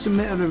 why not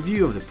submit a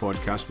review of the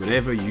podcast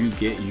wherever you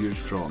get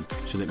yours from,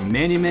 so that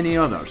many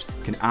others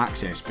can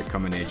access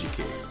Becoming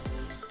Educated.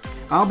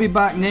 I'll be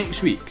back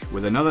next week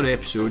with another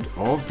episode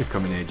of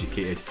Becoming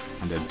Educated,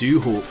 and I do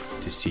hope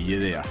to see you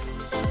there.